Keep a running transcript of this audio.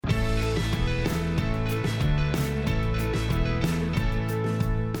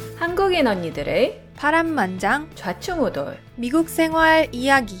한국인 언니들의 파란만장 좌충우돌 미국 생활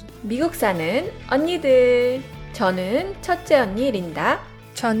이야기. 미국 사는 언니들. 저는 첫째 언니 린다.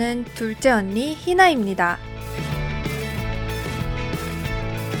 저는 둘째 언니 희나입니다.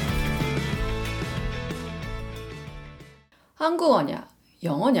 한국어냐,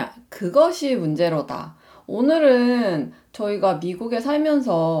 영어냐, 그것이 문제로다. 오늘은 저희가 미국에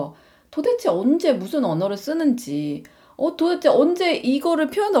살면서 도대체 언제 무슨 언어를 쓰는지, 도대체 언제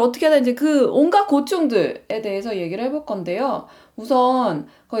이거를 표현을 어떻게 해야 되는지 그 온갖 고충들에 대해서 얘기를 해볼 건데요. 우선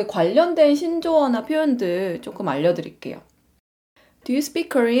거기 관련된 신조어나 표현들 조금 알려드릴게요. Do you speak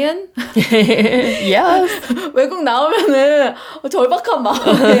Korean? Yes. 외국 나오면은 절박한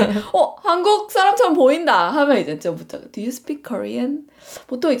마음에 한국 사람처럼 보인다 하면 이제 좀부터 Do you speak Korean?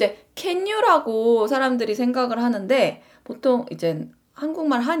 보통 이제 Can you라고 사람들이 생각을 하는데 보통 이제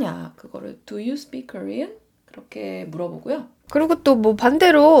한국말 하냐 그거를 Do you speak Korean? 그렇게 물어보고요. 그리고 또 뭐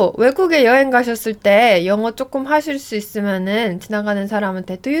반대로 외국에 여행 가셨을 때 영어 조금 하실 수 있으면은 지나가는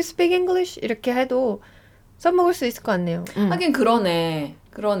사람한테 Do you speak English? 이렇게 해도 써먹을 수 있을 것 같네요. 하긴 그러네.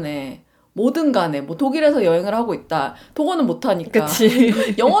 뭐든 간에 뭐 독일에서 여행을 하고 있다. 독어는 못하니까. 그치.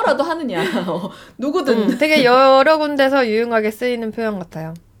 영어라도 하느냐. 누구든. 되게 여러 군데서 유용하게 쓰이는 표현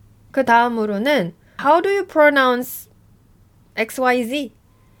같아요. 그 다음으로는 How do you pronounce XYZ?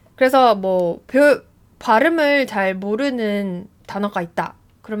 그래서 뭐 발음을 잘 모르는 단어가 있다.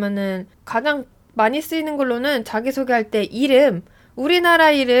 그러면은 가장 많이 쓰이는 걸로는 자기소개할 때 이름,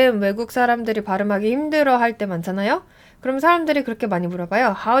 우리나라 이름 외국 사람들이 발음하기 힘들어 할 때 많잖아요? 그럼 사람들이 그렇게 많이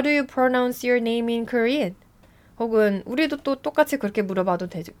물어봐요. How do you pronounce your name in Korean? 혹은 우리도 또 똑같이 그렇게 물어봐도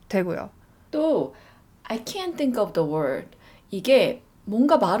되고요. 또 I can't think of the word. 이게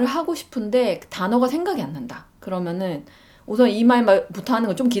뭔가 말을 하고 싶은데 단어가 생각이 안 난다. 그러면은 우선 이 말부터 하는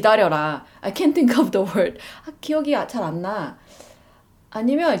거 좀 기다려라. I can't think of the word. 기억이 잘 안 나.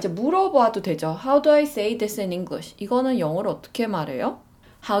 아니면 이제 물어봐도 되죠. How do I say this in English? 이거는 영어로 어떻게 말해요?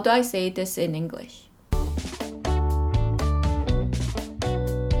 How do I say this in English?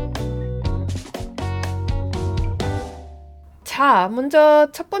 자, 먼저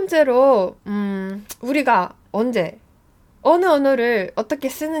첫 번째로 우리가 언제 어느 언어를 어떻게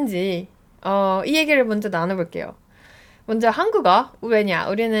쓰는지 이 얘기를 먼저 나눠볼게요. 먼저 한국어. 왜냐?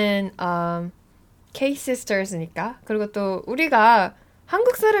 우리는 K-sisters니까. 그리고 또 우리가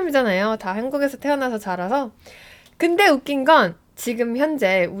한국 사람이잖아요. 다 한국에서 태어나서 자라서. 근데 웃긴 건 지금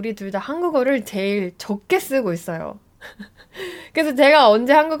현재 우리 둘 다 한국어를 제일 적게 쓰고 있어요. 그래서 제가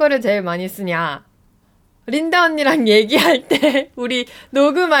언제 한국어를 제일 많이 쓰냐? 린다 언니랑 얘기할 때, 우리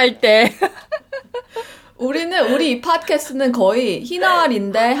녹음할 때. 우리 이 팟캐스트는 거의 희나와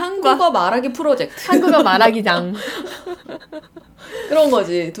린다의 한국어 말하기 프로젝트. 한국어 말하기장. 그런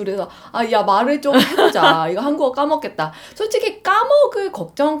거지. 둘이서 야 말을 좀 해보자. 이거 한국어 까먹겠다. 솔직히 까먹을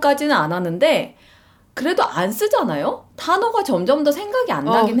걱정까지는 안 하는데 그래도 안 쓰잖아요? 단어가 점점 더 생각이 안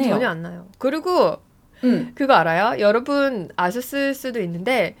나긴 해요. 전혀 안 나요. 그리고 그거 알아요? 여러분 아셨을 수도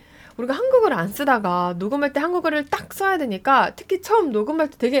있는데 우리가 한국어를 안 쓰다가 녹음할 때 한국어를 딱 써야 되니까 특히 처음 녹음할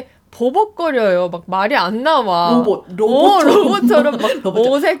때 되게 버벅거려요. 막 말이 안 나와. 로봇처럼 막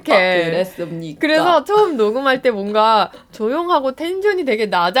어색해. 그랬습니까? 그래서 처음 녹음할 때 뭔가 조용하고 텐션이 되게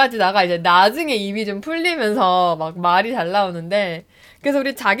낮아지다가 이제 나중에 입이 좀 풀리면서 막 말이 잘 나오는데 그래서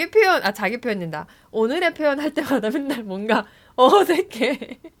우리 자기 표현된다. 오늘의 표현 할 때마다 맨날 뭔가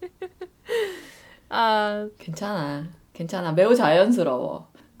어색해. 괜찮아. 매우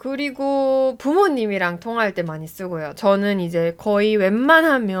자연스러워. 그리고 부모님이랑 통화할 때 많이 쓰고요. 저는 이제 거의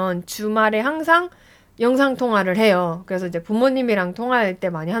웬만하면 주말에 항상 영상통화를 해요. 그래서 이제 부모님이랑 통화할 때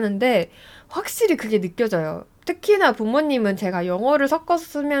많이 하는데 확실히 그게 느껴져요. 특히나 부모님은 제가 영어를 섞어서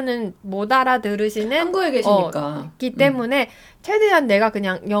쓰면은 못 알아들으시는 한국에 계시니까. 기 때문에 최대한 내가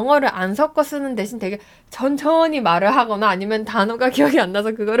그냥 영어를 안 섞어 쓰는 대신 되게 천천히 말을 하거나 아니면 단어가 기억이 안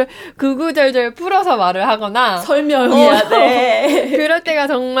나서 그거를 구구절절 풀어서 말을 하거나 설명해야 돼. 그럴 때가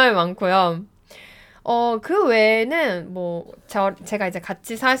정말 많고요. 그 외에는 제가 이제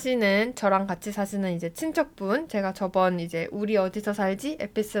저랑 같이 사시는 이제 친척분, 제가 저번 이제 우리 어디서 살지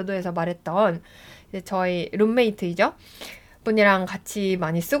에피소드에서 말했던 이제 저희 룸메이트이죠. 분이랑 같이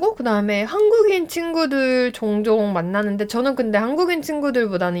많이 쓰고 그 다음에 한국인 친구들 종종 만나는데 저는 근데 한국인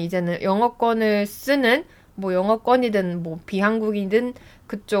친구들보다는 이제는 영어권을 쓰는 영어권이든 비한국이든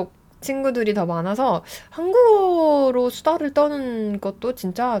그쪽 친구들이 더 많아서 한국어로 수다를 떠는 것도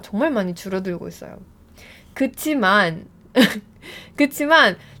진짜 정말 많이 줄어들고 있어요. 그치만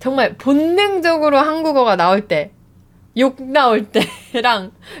정말 본능적으로 한국어가 나올 때, 욕 나올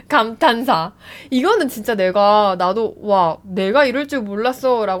때랑 감탄사. 이거는 진짜 내가 이럴 줄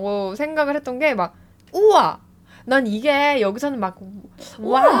몰랐어 라고 생각을 했던 게 우와! 난 이게 여기서는 막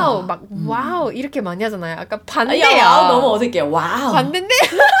와우, 막 와우 이렇게 많이 하잖아요. 약간 야, 반대야. 와우 너무 어색해. 와우. 반대인데?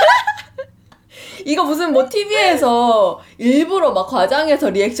 이거 무슨 뭐 TV에서 일부러 막 과장해서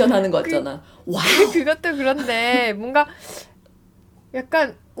리액션 하는 거 같잖아. 와우. 그것도 그런데 뭔가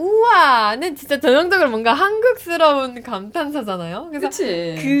약간 우와는 진짜 전형적으로 뭔가 한국스러운 감탄사잖아요. 그래서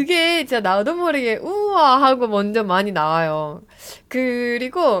그치. 그게 진짜 나도 모르게 우와 하고 먼저 많이 나와요.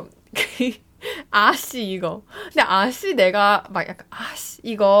 그리고 아씨 이거. 근데 아씨 내가 막 약간 아씨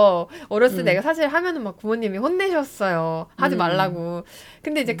이거 어렸을 때 내가 사실 하면은 막 부모님이 혼내셨어요. 하지 말라고.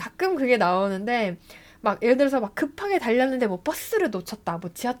 근데 이제 가끔 그게 나오는데 막 예를 들어서 막 급하게 달렸는데 뭐 버스를 놓쳤다. 뭐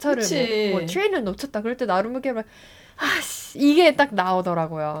지하철을 뭐 트레인을 놓쳤다. 그럴 때 나름 이렇게 막 아씨 이게 딱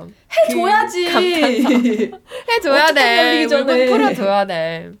나오더라고요. 해줘야지. 해줘야 돼. 전에. 물건 풀어줘야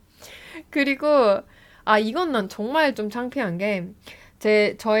돼. 그리고 이건 난 정말 좀 창피한 게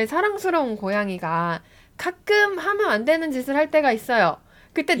저의 사랑스러운 고양이가 가끔 하면 안 되는 짓을 할 때가 있어요.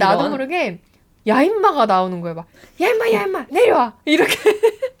 그때 나도 모르게 야 임마가 나오는 거예요. 막 야 임마 내려와 이렇게.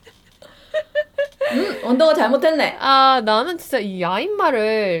 언더가 잘못했네. 나는 진짜 이 야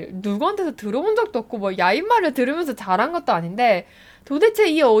임마를 누구한테서 들어본 적도 없고 뭐 야 임마를 들으면서 잘한 것도 아닌데 도대체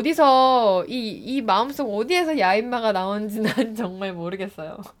이 어디서 이 마음속 어디에서 야 임마가 나오는지 난 정말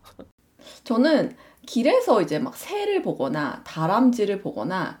모르겠어요. 저는 길에서 이제 막 새를 보거나 다람쥐를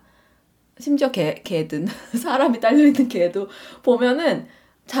보거나 심지어 개든 사람이 딸려있는 개도 보면은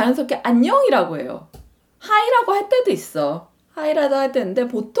자연스럽게 안녕이라고 해요. 하이라고 할 때도 있어. 하이라도 할 때인데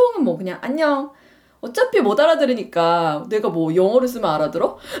보통은 뭐 그냥 안녕. 어차피 못 알아들으니까 내가 뭐 영어를 쓰면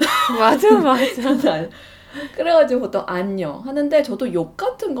알아들어? 맞아. 그래가지고 보통 안녕 하는데 저도 욕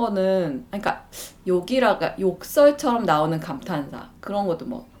같은 거는 그러니까 욕이라가 욕설처럼 나오는 감탄사 그런 것도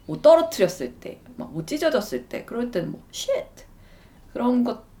뭐 떨어뜨렸을 때, 막 뭐 찢어졌을 때, 그럴 때는 뭐 shit 그런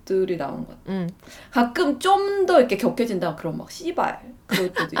것들이 나오는 것 같아요. 가끔 좀 더 이렇게 격해진다 그럼 막 씨발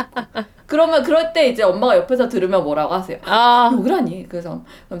그럴 때도 있고. 그러면 그럴 때 이제 엄마가 옆에서 들으면 뭐라고 하세요? 욕을 하니? 그래서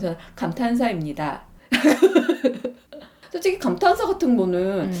그럼 저는 감탄사입니다. 솔직히 감탄사 같은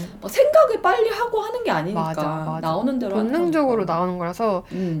거는 막 생각을 빨리 하고 하는 게 아니니까 맞아. 나오는 대로 본능적으로 나오는 거라서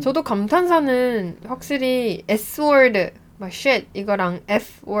저도 감탄사는 확실히 S-word 막 shit 이거랑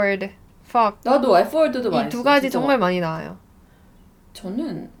F-word, fuck 나도 F-word도 많이 이 두 가지 정말 많이 나와요.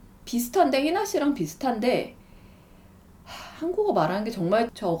 저는 비슷한데 희나 씨랑 비슷한데 한국어 말하는 게 정말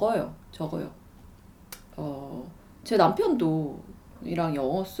적어요. 제 남편도 이랑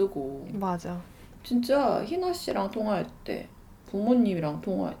영어 쓰고 맞아. 진짜 희나 씨랑 통화할 때 부모님이랑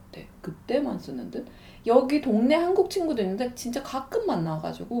통화할 때 그때만 쓰는 듯. 여기 동네 한국 친구도 있는데 진짜 가끔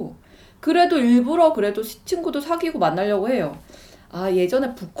만나가지고 그래도 일부러 그래도 친구도 사귀고 만나려고 해요.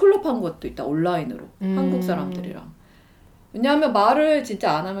 예전에 북클럽 한 것도 있다. 온라인으로. 한국 사람들이랑. 왜냐하면 말을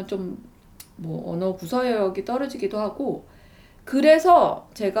진짜 안 하면 좀 뭐 언어 구사력이 떨어지기도 하고 그래서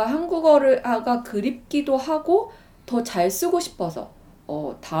제가 한국어가 그립기도 하고 더 잘 쓰고 싶어서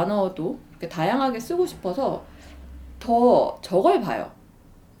단어도 이렇게 다양하게 쓰고 싶어서 더 저걸 봐요.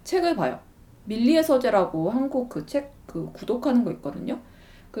 책을 봐요. 밀리의 서재라고 한국 그 책 그 구독하는 거 있거든요.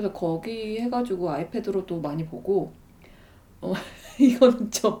 그래서 거기 해가지고 아이패드로도 많이 보고 이거는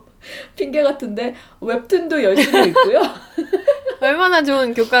좀 핑계 같은데 웹툰도 열심히 읽고요. 얼마나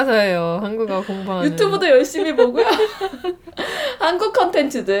좋은 교과서예요. 한국어 공부하는. 유튜브도 열심히 보고요. 한국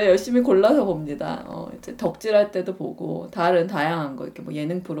컨텐츠들 열심히 골라서 봅니다. 이제 덕질할 때도 보고 다른 다양한 거 이렇게 뭐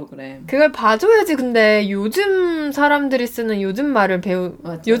예능 프로그램. 그걸 봐줘야지. 근데 요즘 사람들이 쓰는 요즘 말을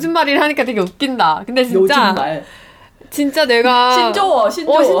요즘 말이라 하니까 되게 웃긴다. 근데 진짜 요즘 말. 진짜 내가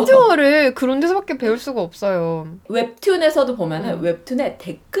신조어를 그런 데서밖에 배울 수가 없어요. 웹툰에서도 보면은 웹툰의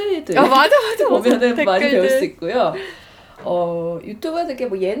댓글들 맞아. 보면은 댓글들. 많이 배울 수 있고요. 유튜브에서 이렇게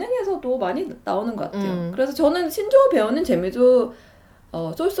뭐 예능에서도 많이 나오는 것 같아요. 그래서 저는 신조어 배우는 재미도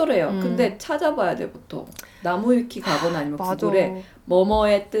쏠쏠해요. 근데 찾아봐야 돼 보통. 나무위키 가거나 아니면 구글에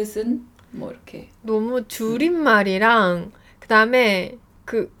뭐뭐의 뜻은 뭐 이렇게. 너무 줄임말이랑 그다음에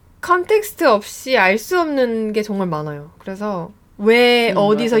그 컨텍스트 없이 알 수 없는 게 정말 많아요. 그래서 왜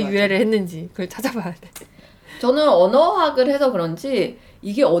어디서 맞아. 유래를 했는지 그걸 찾아봐야 돼. 저는 언어학을 해서 그런지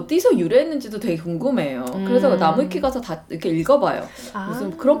이게 어디서 유래했는지도 되게 궁금해요. 그래서 나무위키 가서 다 이렇게 읽어봐요.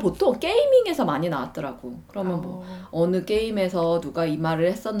 무슨 그런 보통 게이밍에서 많이 나왔더라고. 그러면 뭐 어느 게임에서 누가 이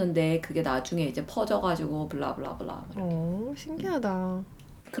말을 했었는데 그게 나중에 이제 퍼져가지고 블라블라블라. 신기하다.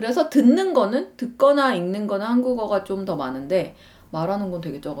 그래서 듣거나 읽는 거는 한국어가 좀 더 많은데 말하는 건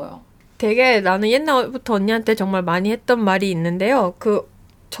되게 적어요. 되게 나는 옛날부터 언니한테 정말 많이 했던 말이 있는데요.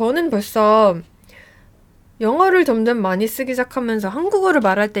 저는 벌써 영어를 점점 많이 쓰기 시작하면서 한국어를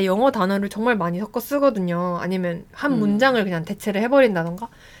말할 때 영어 단어를 정말 많이 섞어 쓰거든요. 아니면 한 문장을 그냥 대체를 해버린다던가.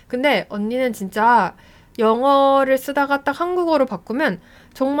 근데 언니는 진짜 영어를 쓰다가 딱 한국어로 바꾸면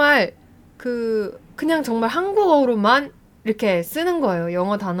정말 그냥 정말 한국어로만 이렇게 쓰는 거예요.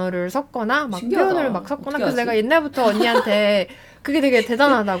 영어 단어를 섞거나 막 신기하다. 표현을 막 섞거나. 어떻게 그래서 하지? 내가 옛날부터 언니한테 그게 되게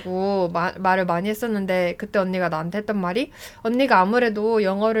대단하다고 말을 많이 했었는데 그때 언니가 나한테 했던 말이 언니가 아무래도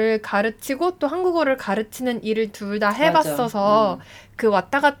영어를 가르치고 또 한국어를 가르치는 일을 둘 다 해봤어서 그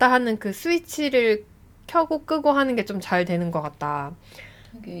왔다 갔다 하는 그 스위치를 켜고 끄고 하는 게 좀 잘 되는 것 같다.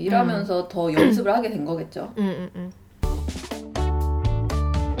 일하면서 더 연습을 하게 된 거겠죠.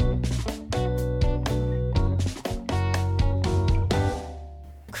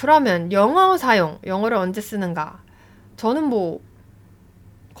 그러면 영어 사용, 영어를 언제 쓰는가? 저는 뭐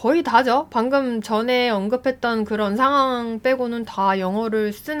거의 다죠. 방금 전에 언급했던 그런 상황 빼고는 다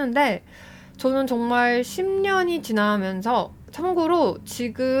영어를 쓰는데 저는 정말 10년이 지나면서 참고로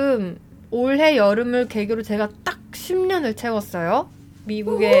지금 올해 여름을 계기로 제가 딱 10년을 채웠어요.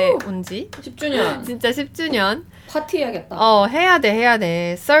 미국에 온 지. 10주년. 진짜 10주년. 파티해야겠다. 해야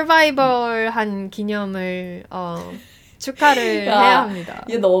돼. 서바이벌한 기념을 축하를 해야 합니다.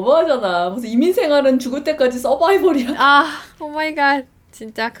 얘 너무하잖아. 무슨 이민생활은 죽을 때까지 서바이벌이야. 오마이갓.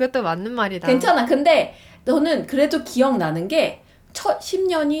 진짜 그것도 맞는 말이다. 괜찮아. 근데 저는 그래도 기억나는 게 첫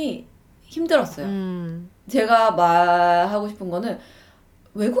 10년이 힘들었어요. 제가 말하고 싶은 거는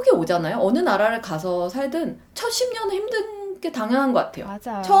외국에 오잖아요. 어느 나라를 가서 살든 첫 10년은 힘든 게 당연한 것 같아요.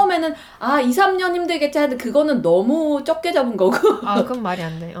 맞아. 처음에는 2, 3년 힘들겠지 하는데 그거는 너무 적게 잡은 거고. 그건 말이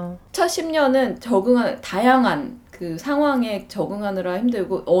안 돼. 첫 10년은 다양한 그 상황에 적응하느라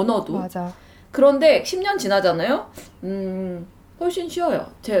힘들고 언어도. 맞아. 그런데 10년 지나잖아요. 훨씬 쉬워요.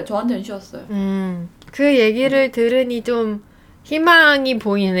 저한테는 쉬웠어요. 그 얘기를 들으니 좀 희망이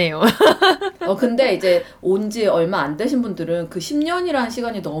보이네요. 근데 이제 온 지 얼마 안 되신 분들은 그 10년이라는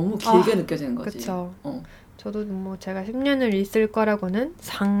시간이 너무 길게 느껴지는 거지. 그쵸. 저도 뭐 제가 10년을 있을 거라고는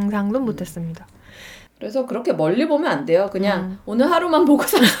상상도 못했습니다. 그래서 그렇게 멀리 보면 안 돼요. 그냥 오늘 하루만 보고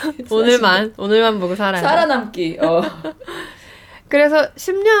오늘만 보고 살아요. 살아남기. 그래서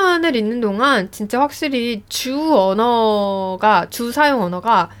 10년을 있는 동안 진짜 확실히 주 사용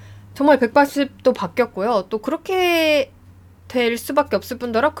언어가 정말 180도 바뀌었고요. 또 그렇게 될 수밖에 없을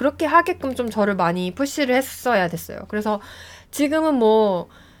뿐더러 그렇게 하게끔 좀 저를 많이 푸시를 했어야 됐어요. 그래서 지금은 뭐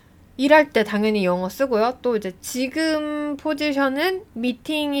일할 때 당연히 영어 쓰고요. 또 이제 지금 포지션은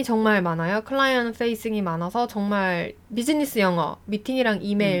미팅이 정말 많아요. 클라이언트 페이싱이 많아서 정말 비즈니스 영어, 미팅이랑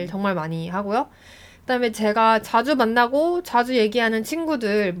이메일 정말 많이 하고요. 그다음에 제가 자주 만나고 자주 얘기하는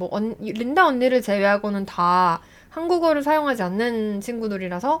친구들, 뭐 린다 언니를 제외하고는 다 한국어를 사용하지 않는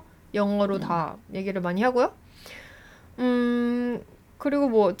친구들이라서 영어로 다 얘기를 많이 하고요. 그리고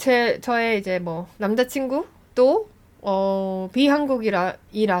뭐 저의 이제 뭐 남자친구도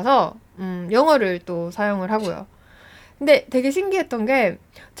비한국이라서 영어를 또 사용을 하고요. 근데 되게 신기했던 게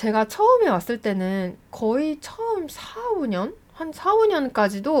제가 처음에 왔을 때는 거의 처음 4,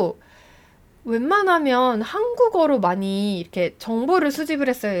 5년까지도 웬만하면 한국어로 많이 이렇게 정보를 수집을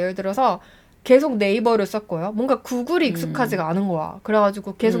했어요. 예를 들어서 계속 네이버를 썼고요. 뭔가 구글이 익숙하지가 않은 거야.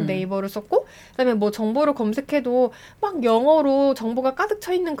 그래가지고 계속 네이버를 썼고, 그다음에 뭐 정보를 검색해도 막 영어로 정보가 가득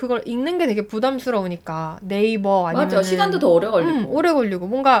차 있는 그걸 읽는 게 되게 부담스러우니까 네이버 아니면 맞아. 시간도 더 오래 걸리고. 오래 걸리고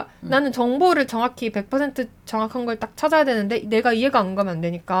뭔가 나는 정보를 정확히 100% 정확한 걸 딱 찾아야 되는데 내가 이해가 안 가면 안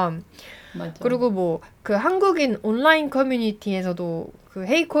되니까. 맞아. 그리고 뭐 그 한국인 온라인 커뮤니티에서도 그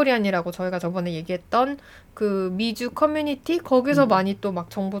헤이코리안이라고 저희가 저번에 얘기했던 그 미주 커뮤니티 거기서 많이 또 막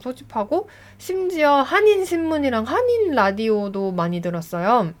정보 소집하고 심지어 한인 신문이랑 한인 라디오도 많이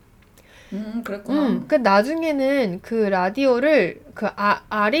들었어요. 그랬구나. 그 나중에는 그 라디오를 그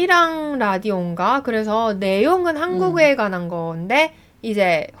아리랑 라디오인가 그래서 내용은 한국어에 관한 건데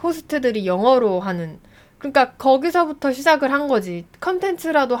이제 호스트들이 영어로 하는. 그러니까 거기서부터 시작을 한 거지.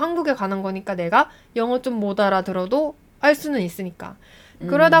 컨텐츠라도 한국에 관한 거니까 내가 영어 좀 못 알아들어도 알 수는 있으니까.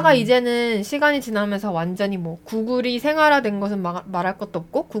 그러다가 이제는 시간이 지나면서 완전히 뭐 구글이 생활화된 것은 말할 것도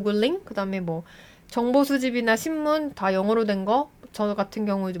없고 구글링 그다음에 뭐 정보 수집이나 신문 다 영어로 된 거. 저 같은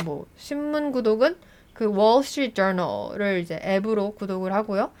경우 이제 뭐 신문 구독은 그 월스트리트 저널을 이제 앱으로 구독을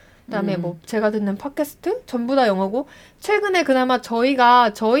하고요. 그다음에 뭐 제가 듣는 팟캐스트 전부 다 영어고 최근에 그나마 저희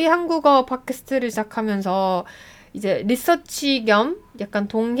한국어 팟캐스트를 시작하면서 이제 리서치 겸 약간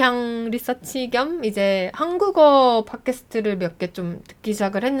동향 리서치 겸 이제 한국어 팟캐스트를 몇 개 좀 듣기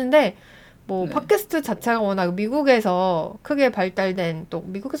시작을 했는데 뭐 팟캐스트 자체가 워낙 미국에서 크게 발달된 또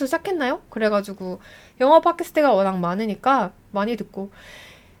미국에서 시작했나요? 그래가지고 영어 팟캐스트가 워낙 많으니까 많이 듣고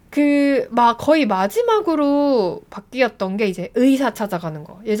거의 마지막으로 바뀌었던 게 이제 의사 찾아가는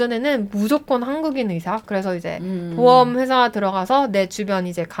거. 예전에는 무조건 한국인 의사. 그래서 이제 보험 회사 들어가서 내 주변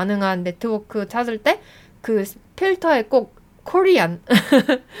이제 가능한 네트워크 찾을 때 그 필터에 꼭 코리안.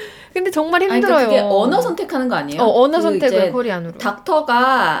 근데 정말 힘들어요. 아니, 그러니까 그게 언어 선택하는 거 아니에요? 언어 선택을 코리안으로.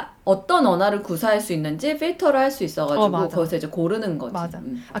 닥터가 어떤 언어를 구사할 수 있는지 필터를 할 수 있어가지고 맞아. 거기서 이제 고르는 거지. 맞아.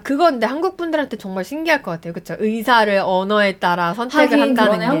 그건 근데 한국 분들한테 정말 신기할 것 같아요. 그쵸? 의사를 언어에 따라 선택을 한다는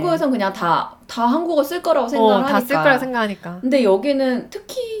그러네. 게. 한국에서는 그냥 다 한국어 쓸 거라고 생각을 하니까. 다 쓸 거라고 생각하니까. 근데 여기는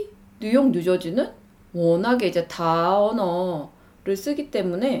특히 뉴욕, 뉴저지는 워낙에 이제 다언어를 쓰기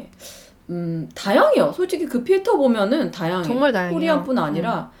때문에 다양해요. 솔직히 그 필터 보면은 다양해. 정말 다양해요. 코리안뿐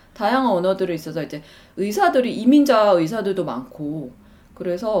아니라 다양한 언어들이 있어서 이제 의사들이 이민자 의사들도 많고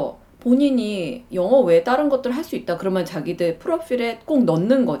그래서 본인이 영어 외에 다른 것들을 할 수 있다 그러면 자기들 프로필에 꼭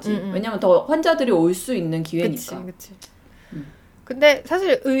넣는 거지. 왜냐면 더 환자들이 올 수 있는 기회니까. 그치. 근데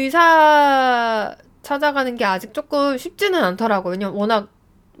사실 의사 찾아가는 게 아직 조금 쉽지는 않더라고요. 왜냐면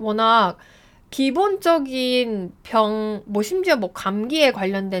워낙 기본적인 병, 심지어 감기에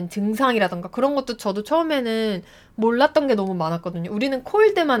관련된 증상이라던가 그런 것도 저도 처음에는 몰랐던 게 너무 많았거든요. 우리는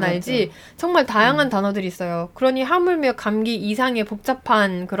콜드만 알지 정말 다양한 단어들이 있어요. 그러니 하물며 감기 이상의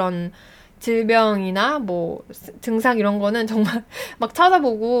복잡한 그런 질병이나 증상 이런 거는 정말 막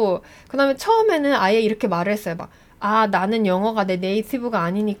찾아보고 그다음에 처음에는 아예 이렇게 말을 했어요. 나는 영어가 내 네이티브가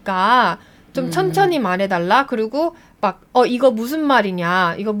아니니까 좀 천천히 말해달라. 그리고 이거 무슨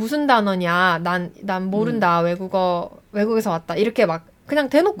말이냐, 이거 무슨 단어냐, 난 모른다, 외국에서 왔다. 이렇게 그냥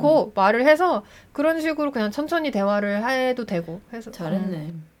대놓고 말을 해서 그런 식으로 그냥 천천히 대화를 해도 되고 해서.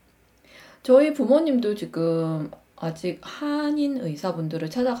 잘했네. 저희 부모님도 지금 아직 한인 의사분들을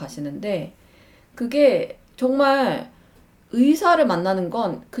찾아가시는데 그게 정말 의사를 만나는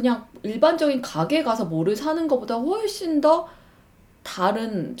건 그냥 일반적인 가게 가서 뭐를 사는 것보다 훨씬 더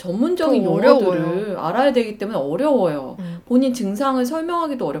다른 전문적인 용어들을 알아야 되기 때문에 어려워요. 본인 증상을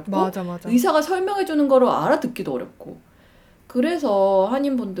설명하기도 어렵고 맞아. 의사가 설명해주는 거를 알아듣기도 어렵고 그래서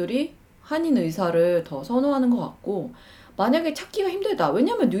한인분들이 한인 의사를 더 선호하는 것 같고 만약에 찾기가 힘들다.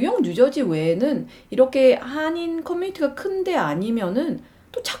 왜냐면 뉴욕, 뉴저지 외에는 이렇게 한인 커뮤니티가 큰데 아니면은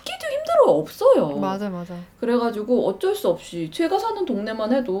또 찾기도 힘들어. 없어요. 맞아. 그래가지고 어쩔 수 없이 제가 사는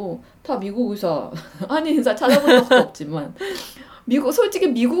동네만 해도 다 미국 의사, 한인 의사 찾아볼 수 없지만 솔직히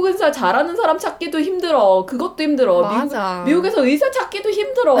미국 의사 잘하는 사람 찾기도 힘들어. 그것도 힘들어. 맞아. 미국에서 의사 찾기도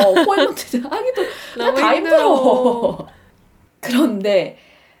힘들어. 어포인먼트 하기도 다 힘들어. 그런데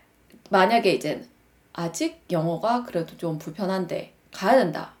만약에 이제 아직 영어가 그래도 좀 불편한데 가야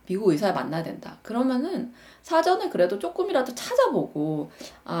된다. 미국 의사를 만나야 된다. 그러면은 사전에 그래도 조금이라도 찾아보고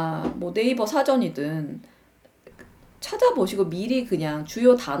네이버 사전이든 찾아보시고 미리 그냥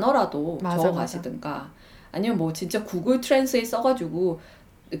주요 단어라도 적어가시든가 아니면 진짜 구글 트랜스레이트 써가지고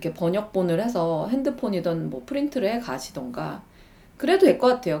이렇게 번역본을 해서 핸드폰이든 프린트를 해 가시던가 그래도 될 것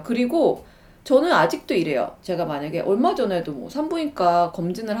같아요. 그리고 저는 아직도 이래요. 제가 만약에 얼마 전에도 산부인과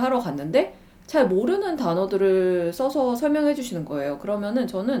검진을 하러 갔는데 잘 모르는 단어들을 써서 설명해 주시는 거예요. 그러면은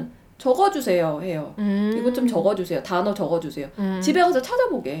저는 적어주세요 해요. 이거 좀 적어주세요. 단어 적어주세요. 집에 가서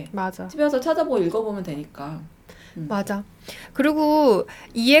찾아보게. 맞아. 집에 가서 찾아보고 읽어보면 되니까. 맞아. 그리고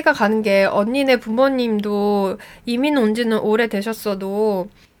이해가 가는 게 언니네 부모님도 이민 온 지는 오래되셨어도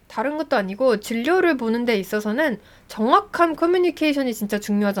다른 것도 아니고 진료를 보는 데 있어서는 정확한 커뮤니케이션이 진짜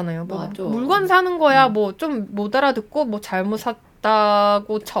중요하잖아요. 맞아. 물건 사는 거야 좀 못 알아듣고 잘못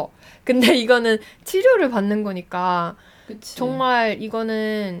샀다고 쳐. 근데 이거는 치료를 받는 거니까 그치. 정말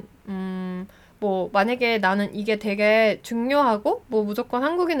이거는 만약에 나는 이게 되게 중요하고 무조건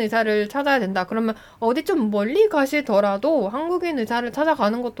한국인 의사를 찾아야 된다. 그러면 어디 좀 멀리 가시더라도 한국인 의사를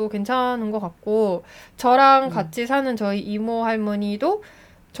찾아가는 것도 괜찮은 것 같고 저랑 같이 사는 저희 이모 할머니도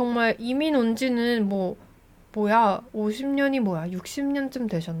정말 이민 온 지는 50년이 60년쯤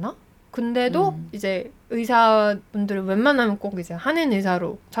되셨나? 근데도 이제 의사분들은 웬만하면 꼭 이제 한인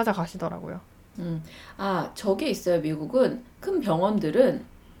의사로 찾아가시더라고요. 저게 있어요. 미국은 큰 병원들은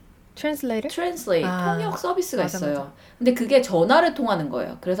Translate? 통역 서비스가 맞아, 있어요. 맞아. 근데 그게 전화를 통하는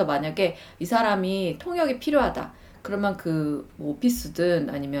거예요. 그래서 만약에 이 사람이 통역이 필요하다. 그러면 오피스든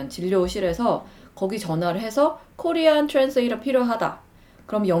아니면 진료실에서 거기 전화를 해서 코리안 트랜스레이터 필요하다.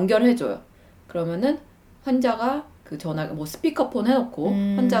 그럼 연결해줘요. 그러면은 환자가 그 전화 스피커폰 해놓고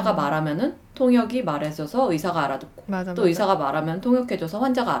환자가 말하면은 통역이 말해줘서 의사가 알아듣고 또 의사가 말하면 통역해줘서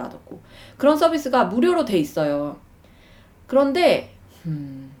환자가 알아듣고 그런 서비스가 무료로 돼 있어요. 그런데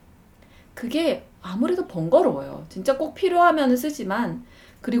그게 아무래도 번거로워요. 진짜 꼭 필요하면 쓰지만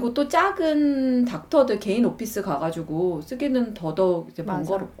그리고 또 작은 닥터들 개인 오피스 가가지고 쓰기는 더더욱 이제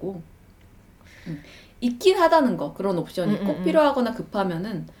번거롭고 있긴 하다는 거. 그런 옵션이 꼭 필요하거나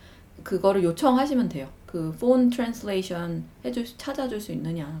급하면은 그거를 요청하시면 돼요. 그 폰 트랜슬레이션 찾아줄 수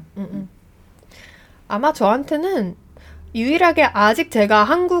있느냐. 아마 저한테는 유일하게 아직 제가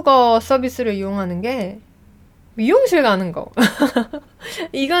한국어 서비스를 이용하는 게 미용실 가는 거.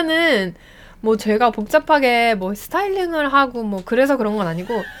 이거는 뭐 제가 복잡하게 뭐 스타일링을 하고 뭐 그래서 그런 건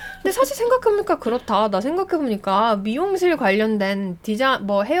아니고 근데 사실 생각해보니까 그렇다. 나 생각해보니까 미용실 관련된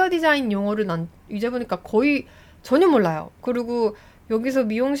뭐 헤어 디자인 용어를 난 이제 보니까 거의 전혀 몰라요. 그리고 여기서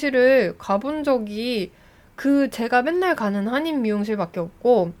미용실을 가본 적이 제가 맨날 가는 한인 미용실밖에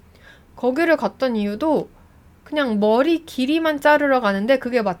없고 거기를 갔던 이유도 그냥 머리 길이만 자르러 가는데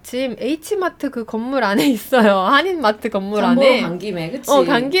그게 마침 H마트 그 건물 안에 있어요. 한인마트 건물 안에. 간 김에, 그치?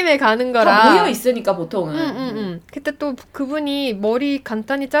 간 김에 가는 거라. 다 모여 있으니까 보통은. 그때 또 그분이 머리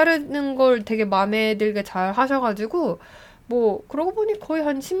간단히 자르는 걸 되게 마음에 들게 잘 하셔가지고 뭐 그러고 보니 거의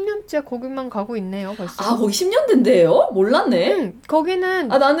한 10년째 거기만 가고 있네요. 벌써. 아, 거기 10년 된대요? 몰랐네. 거기는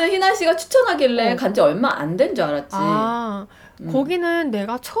나는 희나 씨가 추천하길래 간지 얼마 안 된 줄 알았지. 거기는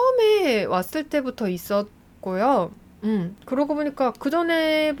내가 처음에 왔을 때부터 있었고요. 그러고 보니까 그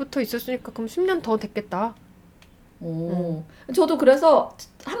전에부터 있었으니까 그럼 10년 더 됐겠다. 저도 그래서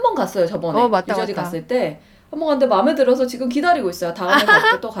한 번 갔어요, 저번에. 맞다, 뉴저지 맞다. 갔을 때. 한 번 갔는데 마음에 들어서 지금 기다리고 있어요. 다음에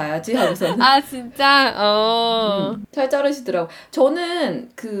갈 때 또 가야지 하고서는. 진짜? 잘 자르시더라고. 저는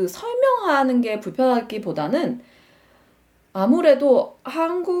그 설명하는 게 불편하기보다는 아무래도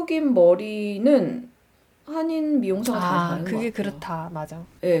한국인 머리는 한인 미용사가 잘 자르는 것 같아요. 그게 그렇다. 맞아.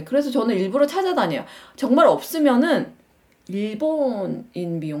 네, 그래서 저는 일부러 찾아다녀요. 정말 없으면은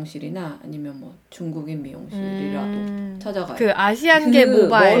일본인 미용실이나 아니면 뭐 중국인 미용실이라도 찾아가요. 그 아시안계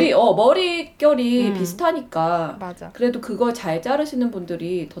모바일. 머릿결이 비슷하니까. 맞아. 그래도 그걸 잘 자르시는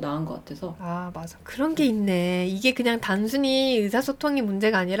분들이 더 나은 것 같아서. 맞아. 그런 게 있네. 이게 그냥 단순히 의사소통이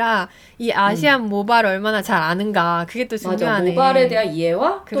문제가 아니라 이 아시안 모발 얼마나 잘 아는가. 그게 또 중요하네. 맞아. 모발에 대한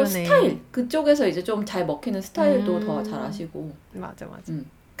이해와 그러네. 또 스타일. 그쪽에서 이제 좀 잘 먹히는 스타일도 더 잘 아시고. 맞아.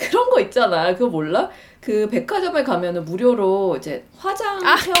 그런 거 있잖아. 그거 몰라? 그 백화점에 가면은 무료로 이제 화장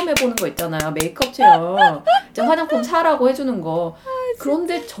체험해보는 거 있잖아요. 메이크업 체험. 이제 화장품 사라고 해주는 거.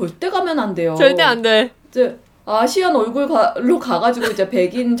 그런데 절대 가면 안 돼요. 절대 안 돼. 이제 아시안 얼굴로 가가지고 이제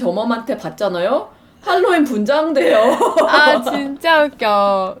백인 점원한테 받잖아요. 할로윈 분장돼요. 진짜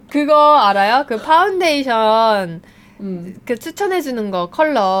웃겨. 그거 알아요? 그 파운데이션 그 추천해주는 거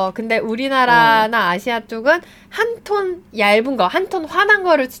컬러. 근데 우리나라나 아시아 쪽은 한 톤 얇은 거, 한 톤 환한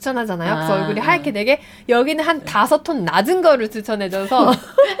거를 추천하잖아요. 그래서 얼굴이 하얗게 되게. 여기는 한 5톤 낮은 거를 추천해줘서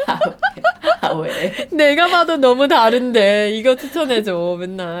왜? 내가 봐도 너무 다른데 이거 추천해줘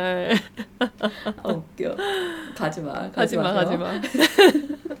맨날. 웃겨. 가지마.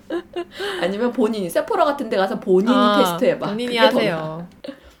 아니면 본인이 세포라 같은 데 가서 본인이 테스트해봐. 본인이 하세요.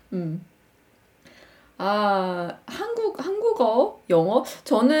 한국어, 영어?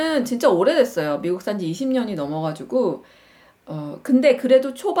 저는 진짜 오래됐어요. 미국 산지 20년이 넘어가지고. 근데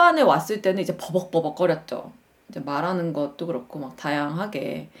그래도 초반에 왔을 때는 이제 버벅버벅거렸죠. 이제 말하는 것도 그렇고 막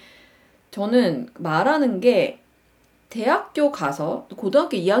다양하게. 저는 말하는 게 대학교 가서,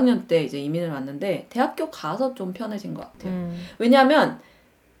 고등학교 2학년 때 이제 이민을 왔는데, 대학교 가서 좀 편해진 것 같아요. 왜냐면,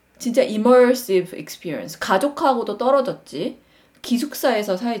 진짜 immersive experience. 가족하고도 떨어졌지.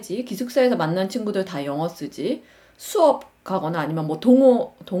 기숙사에서 살지. 기숙사에서 만난 친구들 다 영어 쓰지. 수업 가거나 아니면 뭐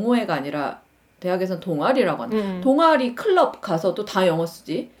동호회가 아니라 대학에서는 동아리라고 하나. 동아리 클럽 가서도 다 영어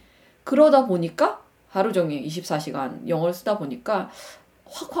쓰지. 그러다 보니까 하루 종일 24시간 영어를 쓰다 보니까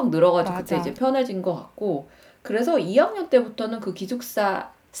확 늘어가지고 맞아. 그때 이제 편해진 것 같고. 그래서 2학년 때부터는 그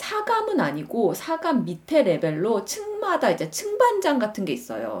기숙사 사감은 아니고 사감 밑에 레벨로 층마다 이제 층반장 같은 게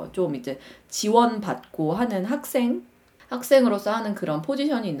있어요. 좀 이제 지원받고 하는 학생으로서 하는 그런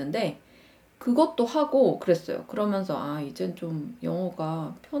포지션이 있는데 그것도 하고 그랬어요. 그러면서 이젠 좀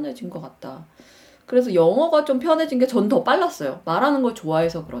영어가 편해진 것 같다. 그래서 영어가 좀 편해진 게 전 더 빨랐어요. 말하는 걸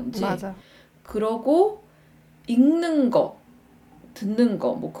좋아해서 그런지. 맞아. 그러고 읽는 거, 듣는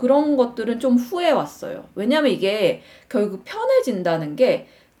거, 뭐 그런 것들은 좀 후에 왔어요. 왜냐면 이게 결국 편해진다는 게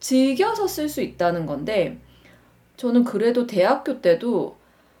즐겨서 쓸 수 있다는 건데 저는 그래도 대학교 때도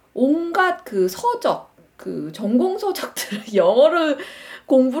온갖 그 서적, 그 전공 서적들을 영어를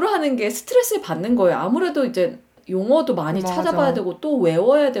공부를 하는 게 스트레스를 받는 거예요. 아무래도 이제 용어도 많이 맞아. 찾아봐야 되고 또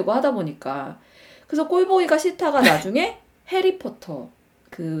외워야 되고 하다 보니까. 그래서 꼴보기가 싫다가 나중에 해리포터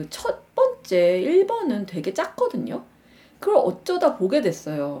그 첫 번째 1번은 되게 작거든요. 그걸 어쩌다 보게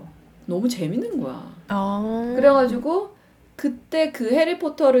됐어요. 너무 재밌는 거야. 그래가지고 그때 그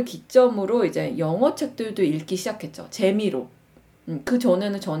해리포터를 기점으로 이제 영어 책들도 읽기 시작했죠. 재미로. 그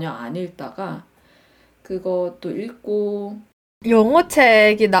전에는 전혀 안 읽다가 그것도 읽고. 영어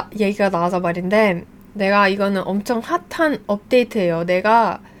책이 얘기가 나와서 말인데 내가 이거는 엄청 핫한 업데이트예요.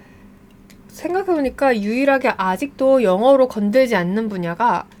 내가 생각해보니까 유일하게 아직도 영어로 건들지 않는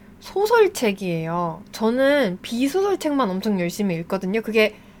분야가 소설책이에요. 저는 비소설책만 엄청 열심히 읽거든요.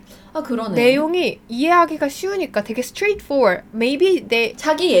 그게 아, 그러네. 내용이 이해하기가 쉬우니까 되게 straightforward. Maybe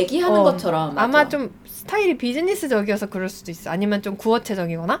자기 얘기하는 것처럼. 맞아. 아마 좀 스타일이 비즈니스적이어서 그럴 수도 있어. 아니면 좀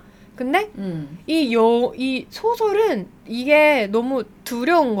구어체적이거나. 근데 이 소설은 이게 너무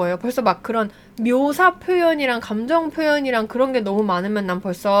두려운 거예요. 벌써 막 그런 묘사 표현이랑 감정 표현이랑 그런 게 너무 많으면 난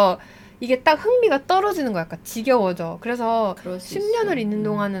벌써 이게 딱 흥미가 떨어지는 거야. 약간 지겨워져. 그래서 10년을 읽는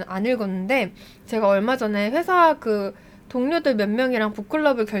동안은 안 읽었는데 제가 얼마 전에 회사 그 동료들 몇 명이랑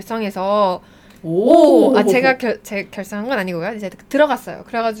북클럽을 결성해서 제가 제 결성한 건 아니고요. 이제 들어갔어요.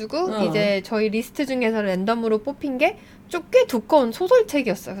 그래가지고 이제 저희 리스트 중에서 랜덤으로 뽑힌 게 좀 꽤 두꺼운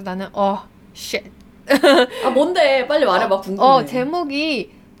소설책이었어요. 그래서 나는 shit. 아, 뭔데? 빨리 말해봐. 궁금해.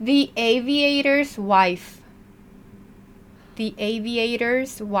 제목이 The Aviator's Wife. The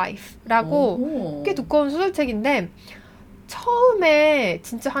Aviator's Wife라고 꽤 두꺼운 소설책인데 처음에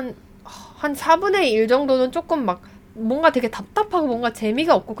진짜 한 4분의 1 정도는 조금 막 뭔가 되게 답답하고 뭔가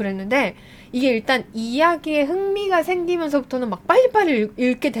재미가 없고 그랬는데 이게 일단 이야기에 흥미가 생기면서부터는 막 빨리빨리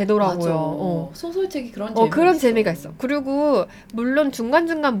읽게 되더라고요. 맞아. 소설책이 그런 재미가 그런 있어. 재미가 있어. 그리고 물론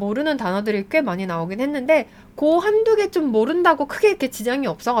중간중간 모르는 단어들이 꽤 많이 나오긴 했는데 그 한두 개 좀 모른다고 크게 이렇게 지장이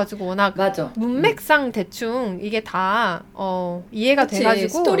없어가지고 워낙 맞아. 문맥상 대충 이게 다 이해가 그치, 돼가지고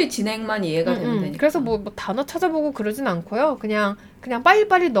스토리 진행만 이해가 되면 되니까. 그래서 뭐 단어 찾아보고 그러진 않고요. 그냥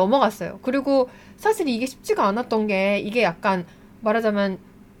빨리빨리 넘어갔어요. 그리고 사실 이게 쉽지가 않았던 게 이게 약간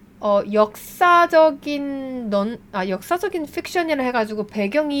말하자면 역사적인 픽션이라 해가지고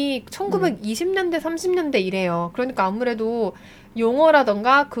배경이 1920년대 30년대 이래요. 그러니까 아무래도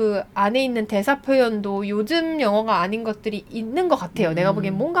용어라던가 그 안에 있는 대사 표현도 요즘 영어가 아닌 것들이 있는 것 같아요. 내가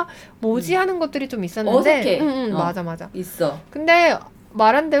보기엔 뭔가 뭐지 하는 것들이 좀 있었는데 어색해. 맞아. 있어. 근데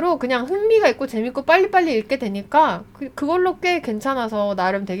말한 대로 그냥 흥미가 있고 재밌고 빨리빨리 읽게 되니까 그걸로 꽤 괜찮아서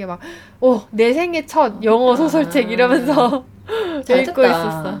나름 되게 막 내 생애 첫 영어 소설책 이러면서 읽고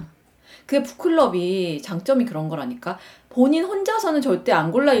있었어. 그 북클럽이 장점이 그런 거라니까. 본인 혼자서는 절대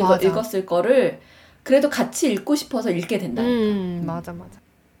안 골라 읽었을 거를 그래도 같이 읽고 싶어서 읽게 된다니까. 맞아.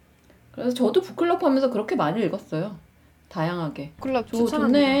 그래서 저도 북클럽 하면서 그렇게 많이 읽었어요. 다양하게. 북클럽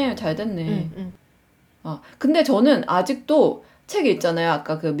추천합니다. 좋네. 잘 됐네. 근데 저는 아직도 책 있잖아요.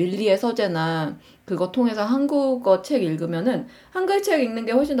 아까 그 밀리의 서재나 그거 통해서 한국어 책 읽으면은 한글 책 읽는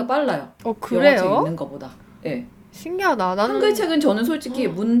게 훨씬 더 빨라요. 그래요? 영어 책 읽는 거보다. 예. 신기하다. 나는 한글 책은 저는 솔직히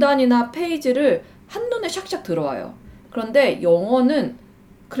문단이나 페이지를 한눈에 샥샥 들어와요. 그런데 영어는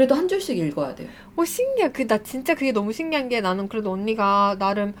그래도 한 줄씩 읽어야 돼요. 신기해. 나 진짜 그게 너무 신기한 게 나는 그래도 언니가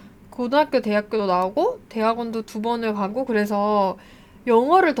나름 고등학교, 대학교도 나오고 대학원도 2번을 가고 그래서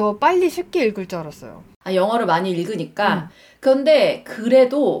영어를 더 빨리 쉽게 읽을 줄 알았어요. 영어를 많이 읽으니까. 그런데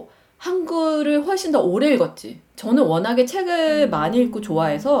그래도 한글을 훨씬 더 오래 읽었지. 저는 워낙에 책을 많이 읽고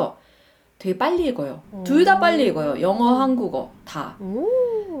좋아해서 되게 빨리 읽어요. 둘 다 빨리 읽어요. 영어, 한국어 다.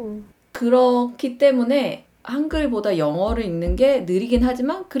 그렇기 때문에 한글보다 영어를 읽는 게 느리긴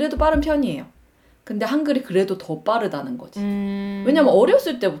하지만 그래도 빠른 편이에요. 근데 한글이 그래도 더 빠르다는 거지. 왜냐면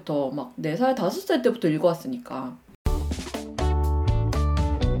어렸을 때부터 막 4살, 5살 때부터 읽어왔으니까.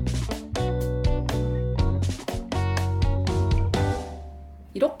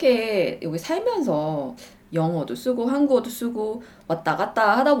 이렇게 여기 살면서 영어도 쓰고 한국어도 쓰고 왔다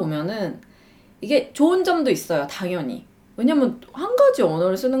갔다 하다 보면은 이게 좋은 점도 있어요. 당연히. 왜냐면 한 가지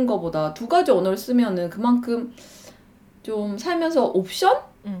언어를 쓰는 것보다 2가지 언어를 쓰면은 그만큼 좀 살면서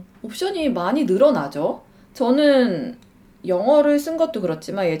옵션이 많이 늘어나죠. 저는 영어를 쓴 것도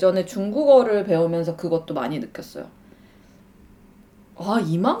그렇지만 예전에 중국어를 배우면서 그것도 많이 느꼈어요.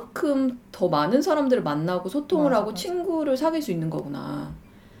 이만큼 더 많은 사람들을 만나고 소통을 하고 친구를 사귈 수 있는 거구나.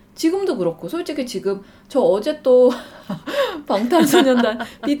 지금도 그렇고 솔직히 지금 저 어제 또 방탄소년단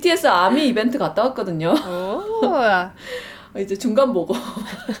BTS 아미 이벤트 갔다 왔거든요. 이제 중간 보고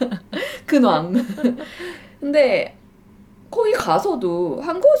근황. 근데 거기 가서도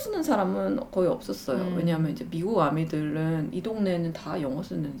한국어 쓰는 사람은 거의 없었어요. 왜냐하면 이제 미국 아미들은 이 동네는 다 영어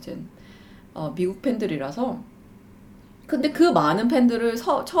쓰는 이제 미국 팬들이라서. 근데 그 많은 팬들을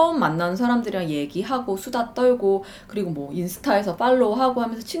처음 만나는 사람들이랑 얘기하고 수다 떨고 그리고 뭐 인스타에서 팔로우하고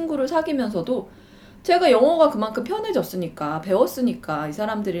하면서 친구를 사귀면서도 제가 영어가 그만큼 편해졌으니까 배웠으니까 이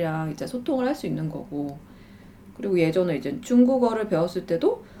사람들이랑 이제 소통을 할 수 있는 거고. 그리고 예전에 이제 중국어를 배웠을